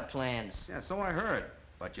got other plans. Yeah, so I heard.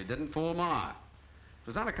 But you didn't fool Ma. It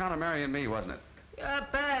was on account of marrying me, wasn't it? Yeah,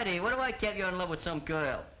 Patty, what do I get you in love with some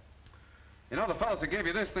girl? You know, the fellows that gave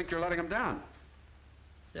you this think you're letting them down.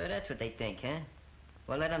 So that's what they think, huh?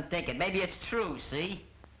 Well, let them think it. Maybe it's true, see?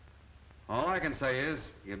 All I can say is,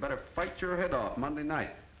 you better fight your head off Monday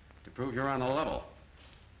night to prove you're on the level.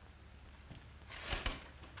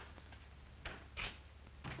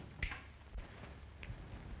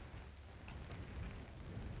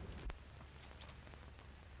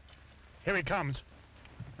 Here he comes.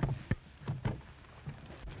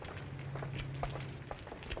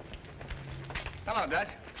 Hello, Dutch.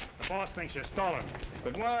 The boss thinks you're stolen.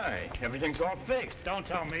 But why? Everything's all fixed. Don't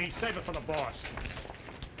tell me. Save it for the boss.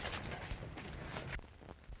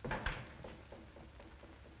 I'm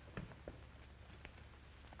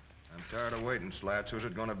tired of waiting, Slats. Who's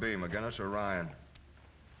it gonna be, McGinnis or Ryan?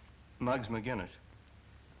 Muggs McGinnis.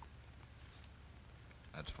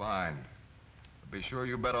 That's fine. But be sure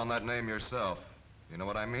you bet on that name yourself. You know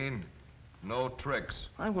what I mean? No tricks.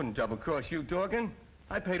 I wouldn't double-cross you, Dorgan.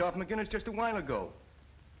 I paid off McGinnis just a while ago.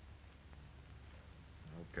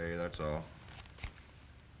 Okay, that's all.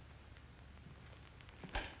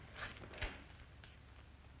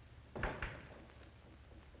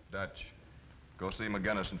 Dutch, go see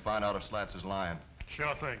McGinnis and find out if Slats is lying.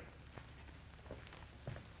 Sure thing.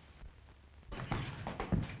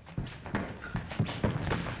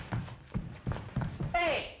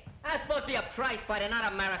 Hey, I'm supposed to be a prize fighter,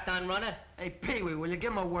 not a marathon runner. Hey, Peewee, will you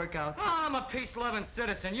give him a workout? Oh, I'm a peace-loving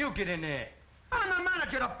citizen. You get in there. I'm the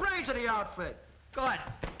manager, the brains of the outfit. Go ahead,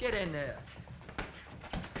 get in there.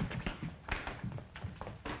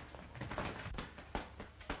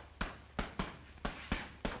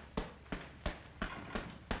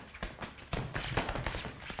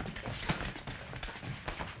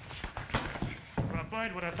 For a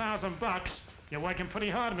bird with $1,000, you're working pretty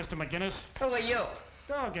hard, Mr. McGinnis. Who are you?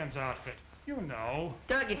 Dorgan's outfit. You know.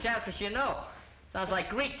 Durgan's outfit, you know. Sounds like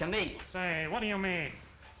Greek to me. Say, what do you mean?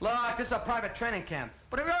 Look, this is a private training camp.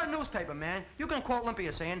 But if you're a newspaper man, you can quote Limpy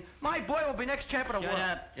as saying, my boy will be next champ of the Shut world.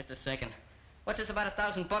 up. Just a second. What's this about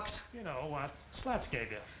 $1,000? You know what Slats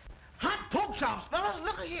gave you. Hot pork chops, fellas.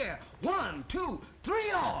 Look at here. 1, 2, 3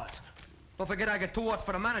 yards. Don't forget I get 2 odds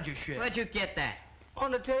for the manager shit. Where'd you get that?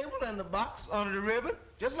 On the table and the box, under the ribbon.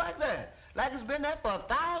 Just like that. Like it's been there for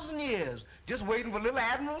 1,000 years. Just waiting for little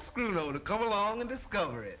Admiral Scruno to come along and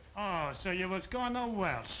discover it. Oh, so you was going to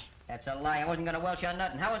Welsh. That's a lie. I wasn't going to Welsh or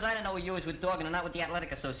nothing. How was I to know you was with Dorgan and not with the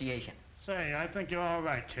Athletic Association? Say, I think you're all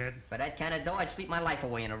right, kid. For that kind of dough, I'd sleep my life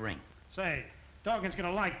away in a ring. Say, Dorgan's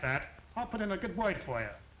gonna like that. I'll put in a good word for you.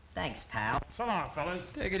 Thanks, pal. So long, fellas.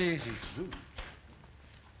 Take it easy.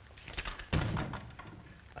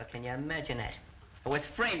 Well, can you imagine that? Oh, it's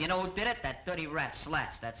framed. You know who did it? That dirty rat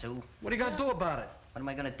Slats, that's who. What are you gonna do about it? What am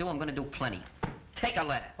I gonna do? I'm gonna do plenty. Take a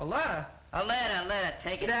letter. A letter? I'll let her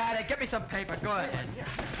take it. Daddy, get me some paper. Go ahead.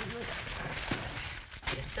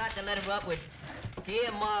 You start the letter up with,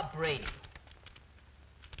 Dear Ma Brady.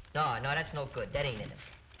 No, that's no good. That ain't in it.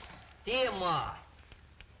 Dear Ma.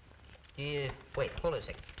 Wait, hold a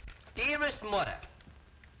second. Dearest Mother.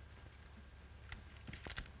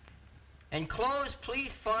 Enclosed,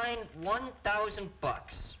 please find $1,000.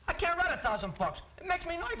 I can't write $1,000. It makes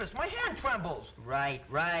me nervous. My hand trembles. Right.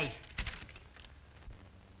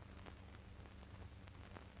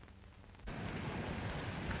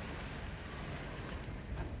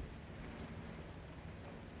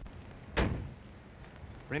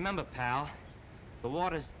 Remember, pal, the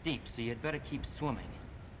water's deep, so you'd better keep swimming.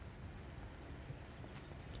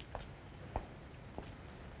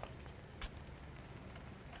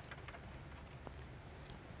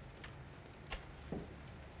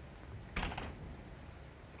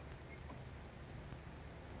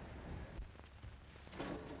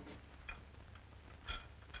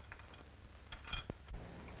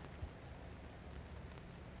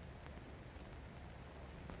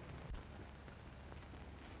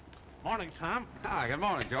 Morning, Tom. Ah, good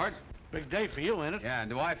morning, George. Big day for you, ain't it? Yeah, and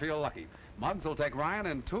do I feel lucky? Muggs will take Ryan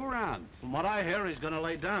in 2 rounds. From what I hear, he's gonna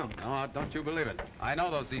lay down. No, don't you believe it. I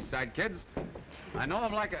know those East Side kids. I know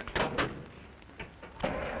them like a...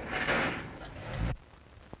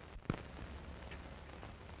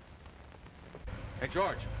 Hey,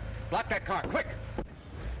 George, block that car, quick!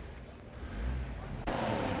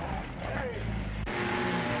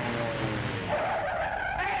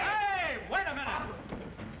 Hey, wait a minute!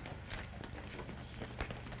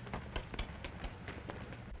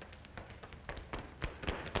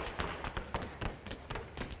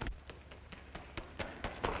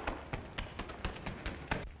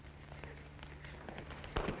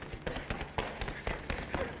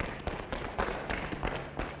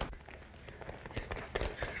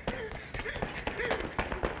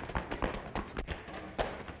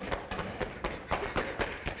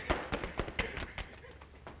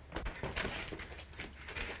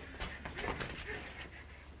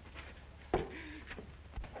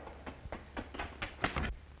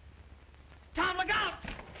 Tom, look out!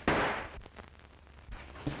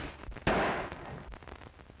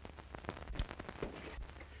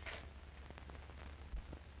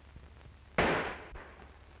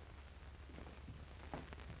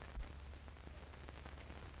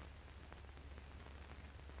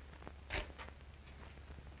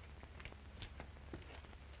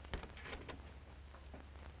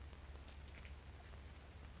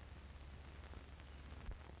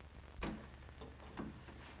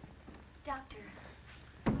 Doctor,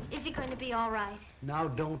 is he going to be all right? Now,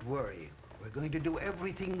 don't worry. We're going to do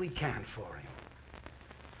everything we can for him.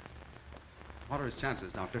 What are his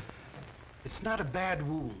chances, Doctor? It's not a bad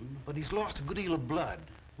wound, but he's lost a good deal of blood.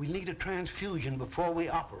 We'll need a transfusion before we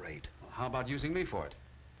operate. Well, how about using me for it?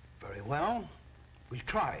 Very well. We'll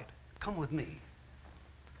try it. Come with me.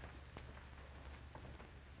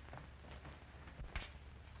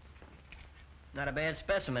 Not a bad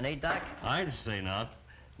specimen, eh, Doc? I'd say not.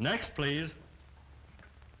 Next, please.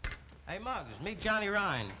 Hey, Muggs, meet Johnny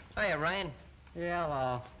Ryan. Hiya, Ryan. Yeah,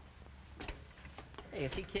 hello. Hey,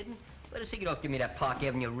 is he kidding? Let us see you don't give me that Park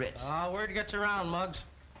Avenue Ritz. Word gets around, Muggs.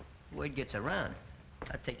 Word gets around.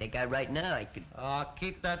 I'd take that guy right now. I could...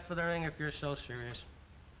 Keep that for the ring if you're so serious.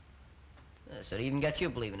 So they even got you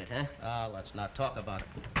believing it, huh? Let's not talk about it.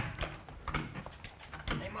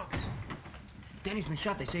 Hey, Muggs. Danny's been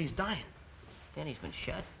shot. They say he's dying. Danny's been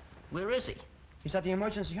shot? Where is he? He's at the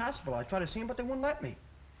emergency hospital. I tried to see him, but they wouldn't let me.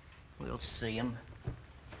 We'll see him.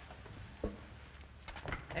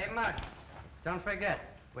 Hey, Muggs, don't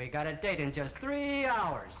forget, we got a date in just 3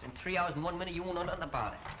 hours. In 3 hours and 1 minute, you won't know nothing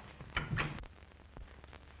about it.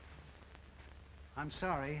 I'm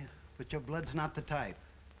sorry, but your blood's not the type.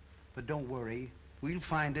 But don't worry. We'll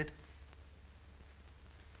find it.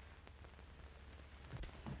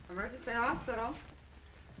 Emergency hospital.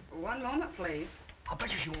 1 moment, please. I'll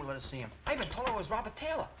bet you she won't let us see him. I even told her it was Robert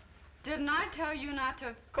Taylor. Didn't I tell you not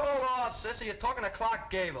to... Cool off, sissy. You're talking to Clark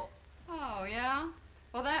Gable. Oh, yeah?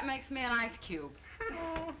 Well, that makes me an ice cube.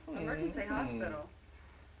 Emergency hospital.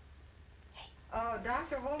 Oh,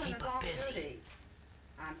 Dr. Holden is off duty.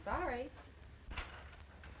 I'm sorry.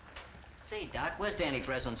 Say, Doc, where's Danny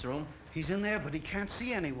Breslin's room? He's in there, but he can't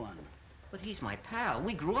see anyone. But he's my pal.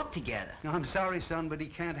 We grew up together. No, I'm sorry, son, but he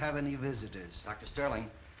can't have any visitors. Dr. Sterling,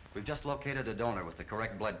 we've just located a donor with the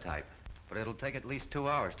correct blood type. But it'll take at least 2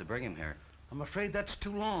 hours to bring him here. I'm afraid that's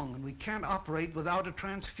too long, and we can't operate without a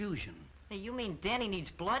transfusion. Hey, you mean Danny needs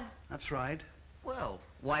blood? That's right. Well,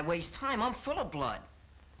 why waste time? I'm full of blood.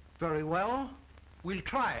 Very well. We'll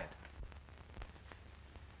try it.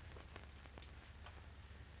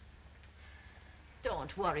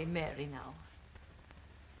 Don't worry, Mary, now.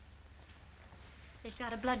 They've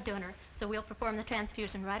got a blood donor, so we'll perform the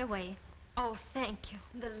transfusion right away. Oh, thank you.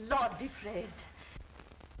 The Lord be praised.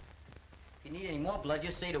 If you need any more blood,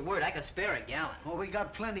 just say the word. I can spare a gallon. Well, we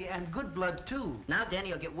got plenty, and good blood, too. Now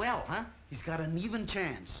Danny will get well, huh? He's got an even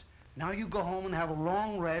chance. Now you go home and have a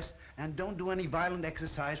long rest, and don't do any violent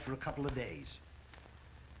exercise for a couple of days.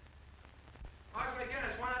 Muggs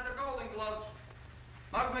McGinnis, one at the Golden Gloves.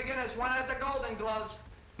 Muggs McGinnis, one at the Golden Gloves.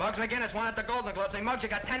 Muggs McGinnis, one at the Golden Gloves. Hey, Muggs, you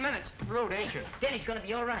got 10 minutes. Rude, ain't you? Danny's gonna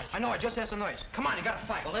be all right. I know, I just asked the nurse. Come on, you gotta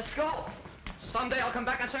fight. Well, let's go. Someday I'll come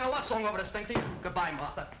back and sing a love song over this thing to you. Goodbye,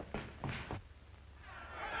 Martha.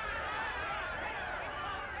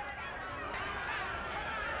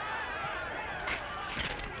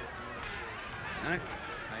 I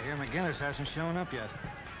hear McGinnis hasn't shown up yet.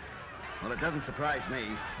 Well, it doesn't surprise me.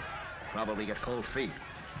 Probably get cold feet.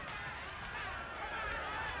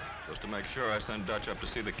 Just to make sure, I sent Dutch up to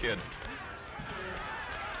see the kid.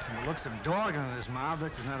 From the looks of dogging in his mouth,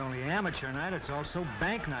 this is not only amateur night, it's also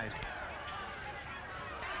bank night.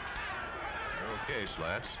 You're okay,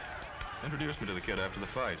 Slats. Introduce me to the kid after the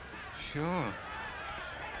fight. Sure.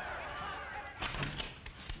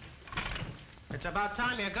 It's about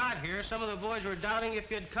time you got here. Some of the boys were doubting if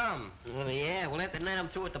you'd come. Well, yeah, we'll have to let him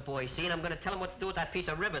through with the boys, see? And I'm gonna tell him what to do with that piece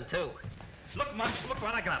of ribbon, too. Look, Muggs, look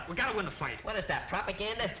what I got. We gotta win the fight. What is that,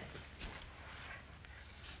 propaganda?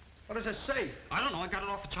 What does it say? I don't know. I got it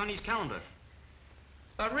off the Chinese calendar.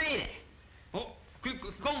 Read it. Oh, you say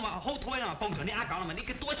have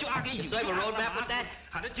a roadmap with that?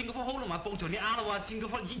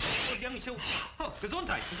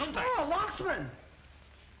 Oh, locksman!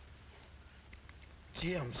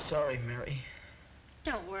 Gee, I'm sorry, Mary.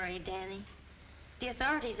 Don't worry, Danny. The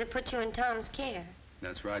authorities have put you in Tom's care.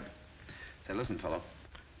 That's right. Say, listen, fellow.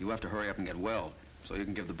 You have to hurry up and get well so you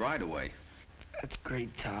can give the bride away. That's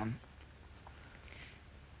great, Tom.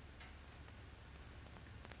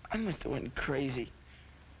 I must have went crazy.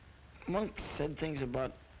 Monk said things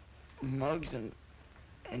about Muggs and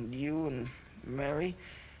you and Mary,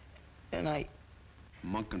 and I...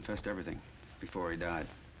 Monk confessed everything before he died.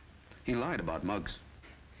 He lied about Muggs.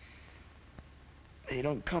 They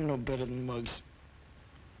don't come no better than Muggs.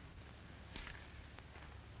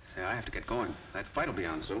 Say, I have to get going. That fight will be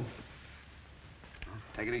on soon. Well,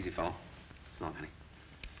 take it easy, fellow. So long, honey.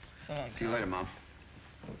 So long, See you later, Mom.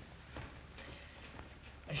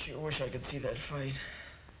 I sure wish I could see that fight.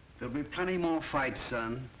 There'll be plenty more fights,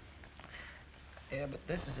 son. Yeah, but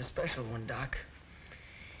this is a special one, Doc.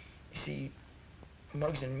 You see,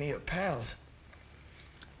 Muggs and me are pals.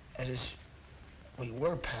 That is, we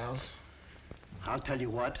were pals. I'll tell you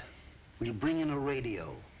what. We'll bring in a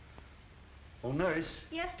radio. Oh, nurse,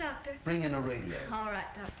 Yes, Doctor. bring in a radio. All right,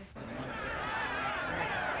 Doctor.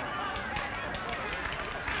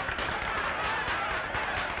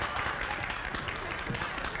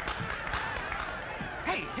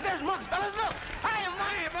 Hey, there's Muggs, fellas, look! Hi,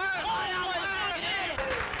 my boy!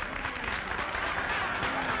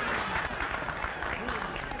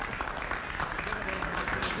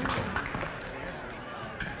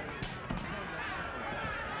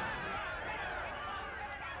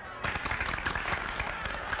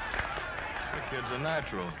 The kid's a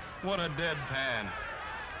natural. What a deadpan.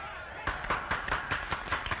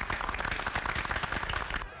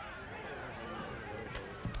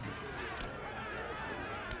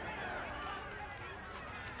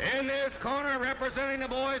 In this corner, representing the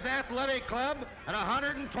boys' athletic club at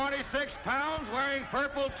 126 pounds, wearing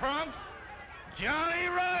purple trunks, Johnny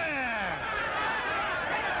Ryan.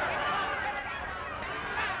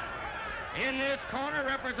 In this corner,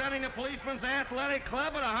 representing the policeman's athletic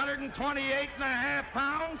club at 128.5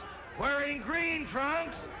 pounds, wearing green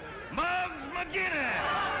trunks, Muggs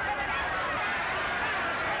McGinnis.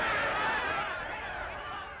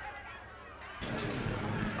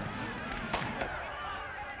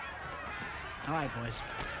 All right, boys.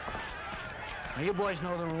 Now, you boys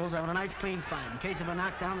know the rules. I want a nice, clean fight. In case of a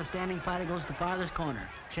knockdown, the standing fighter goes to the farthest corner.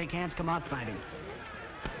 Shake hands, come out fighting.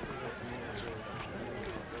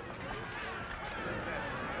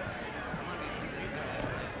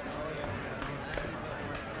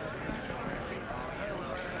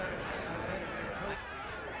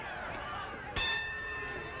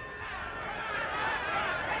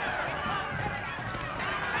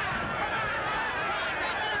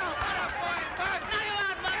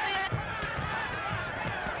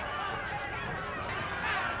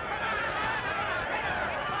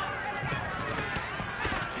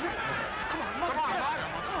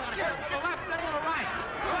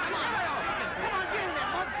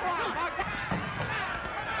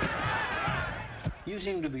 You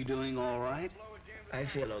seem to be doing all right. I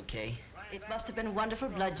feel okay. It must have been wonderful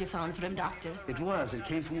blood you found for him, Doctor. It was. It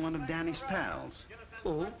came from one of Danny's pals.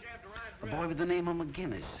 Who? A boy with the name of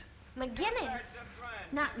McGinnis. McGinnis?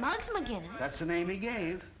 Not Muggs McGinnis. That's the name he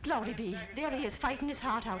gave. Glory be. There he is, fighting his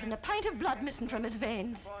heart out, and a pint of blood missing from his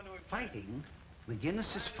veins. Fighting?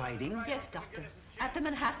 McGinnis is fighting? Yes, Doctor. At the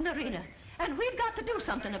Manhattan Arena. And we've got to do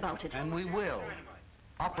something about it. And we will.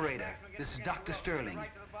 Operator, this is Dr. Sterling.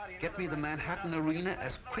 Get me the Manhattan Arena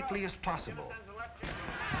as quickly as possible.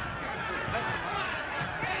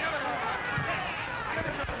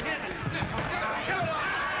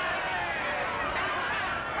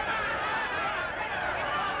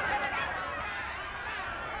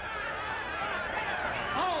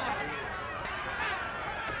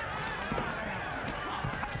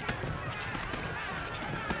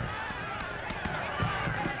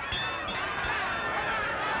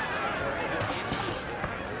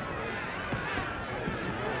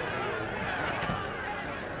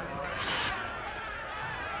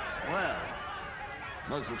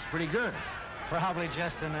 Muggs looks pretty good. Probably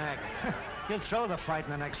just an act. He'll throw the fight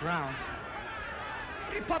in the next round.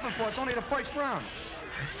 What are you puffing for? It's only the first round.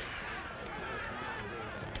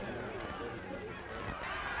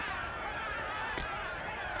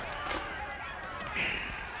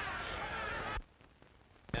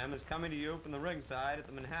 Is coming to you from the ringside at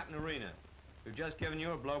the Manhattan Arena. We've just given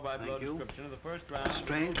you a blow-by-blow description of the first round.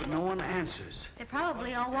 Strange, but no one answers. They're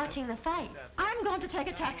probably all watching the fight. I'm going to take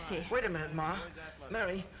a taxi. Wait a minute, Ma.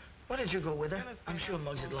 Mary, why don't you go with her? I'm sure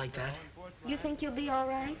Muggs would like that. You think you'll be all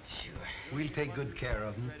right? Sure. We'll take good care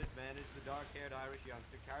of him. The dark-haired Irish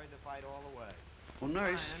youngster carried the fight all the way. Well,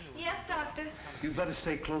 nurse, Yes, Doctor. you'd better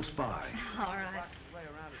stay close by. All right. His way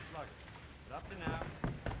around is sluggish. But up to now,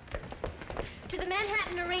 To the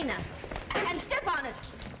Manhattan Arena. And step on it.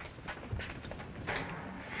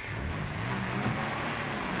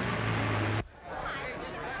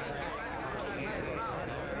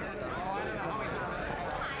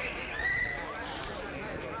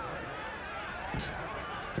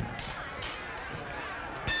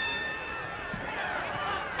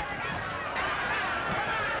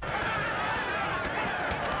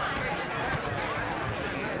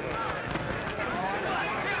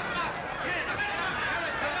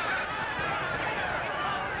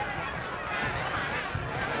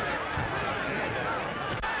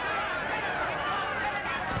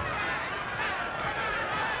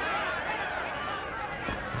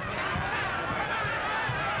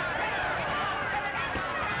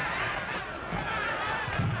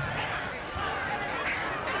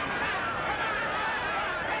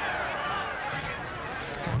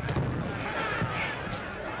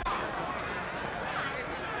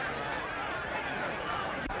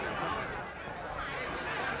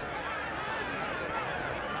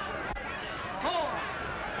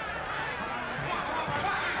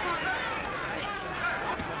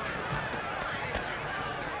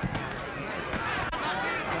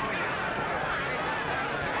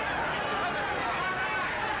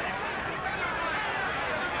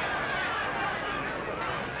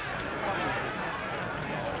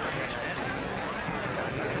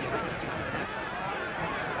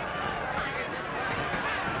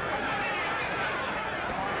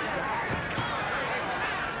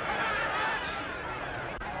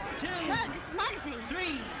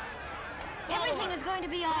 Everything is going to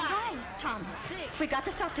be all right. Tom, we got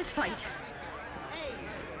to stop this fight. 8,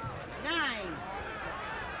 9.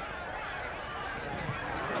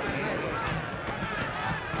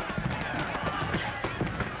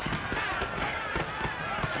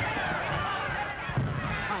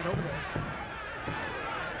 Right over there.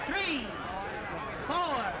 3,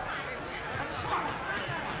 4.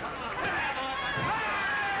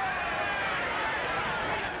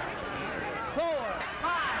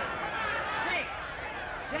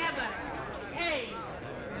 7, 8,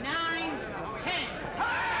 9, 10.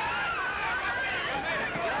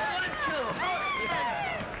 1,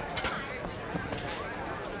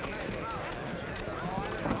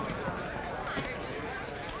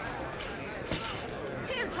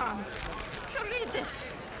 2. Here, Tom. So read this.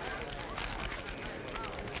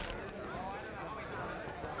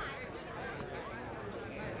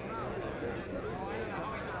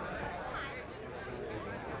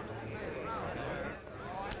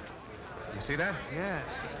 See that? Yes.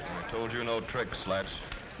 I told you no tricks, Slats.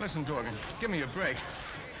 Listen, Dorgan, give me a break.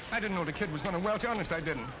 I didn't know the kid was going to welch. Honest, I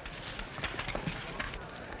didn't.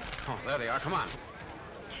 Oh, there they are. Come on.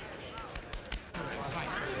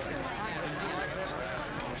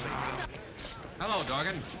 Hello,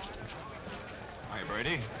 Dorgan. Hi,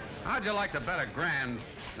 Brady. How'd you like to bet $1,000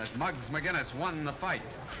 that Muggs McGinnis won the fight?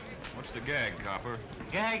 What's the gag, Copper?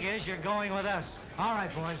 Gag is you're going with us. All right,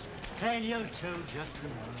 boys. And you two, just a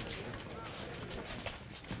minute.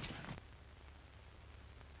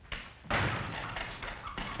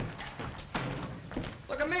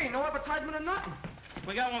 Look at me, no advertisement or nothing.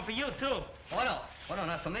 We got one for you, too. Oh, no. Oh, no,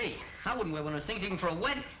 not for me. I wouldn't wear one of those things even for a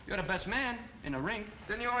wedding. You're the best man in the ring.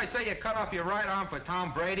 Didn't you always say you cut off your right arm for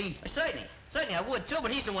Tom Brady? Certainly I would, too, but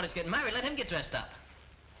he's the one that's getting married. Let him get dressed up.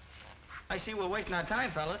 I see we're wasting our time,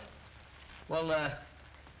 fellas. Well,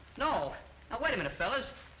 no. Now, wait a minute, fellas.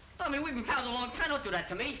 I mean, we've been pals a long time. Don't do that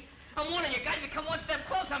to me. I'm warning you guys. If you come one step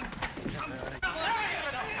close, I'm... Hey,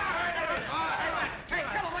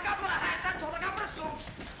 fellas, look out for the hats. That's all. Look out for the suits.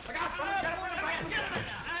 Look out for them. Get away from them.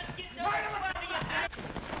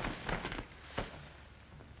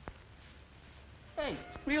 Hey,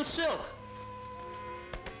 real silk.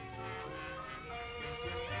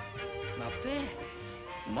 Not bad.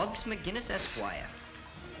 Muggs McGinnis, Esquire.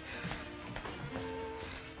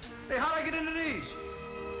 Hey, how'd I get into these?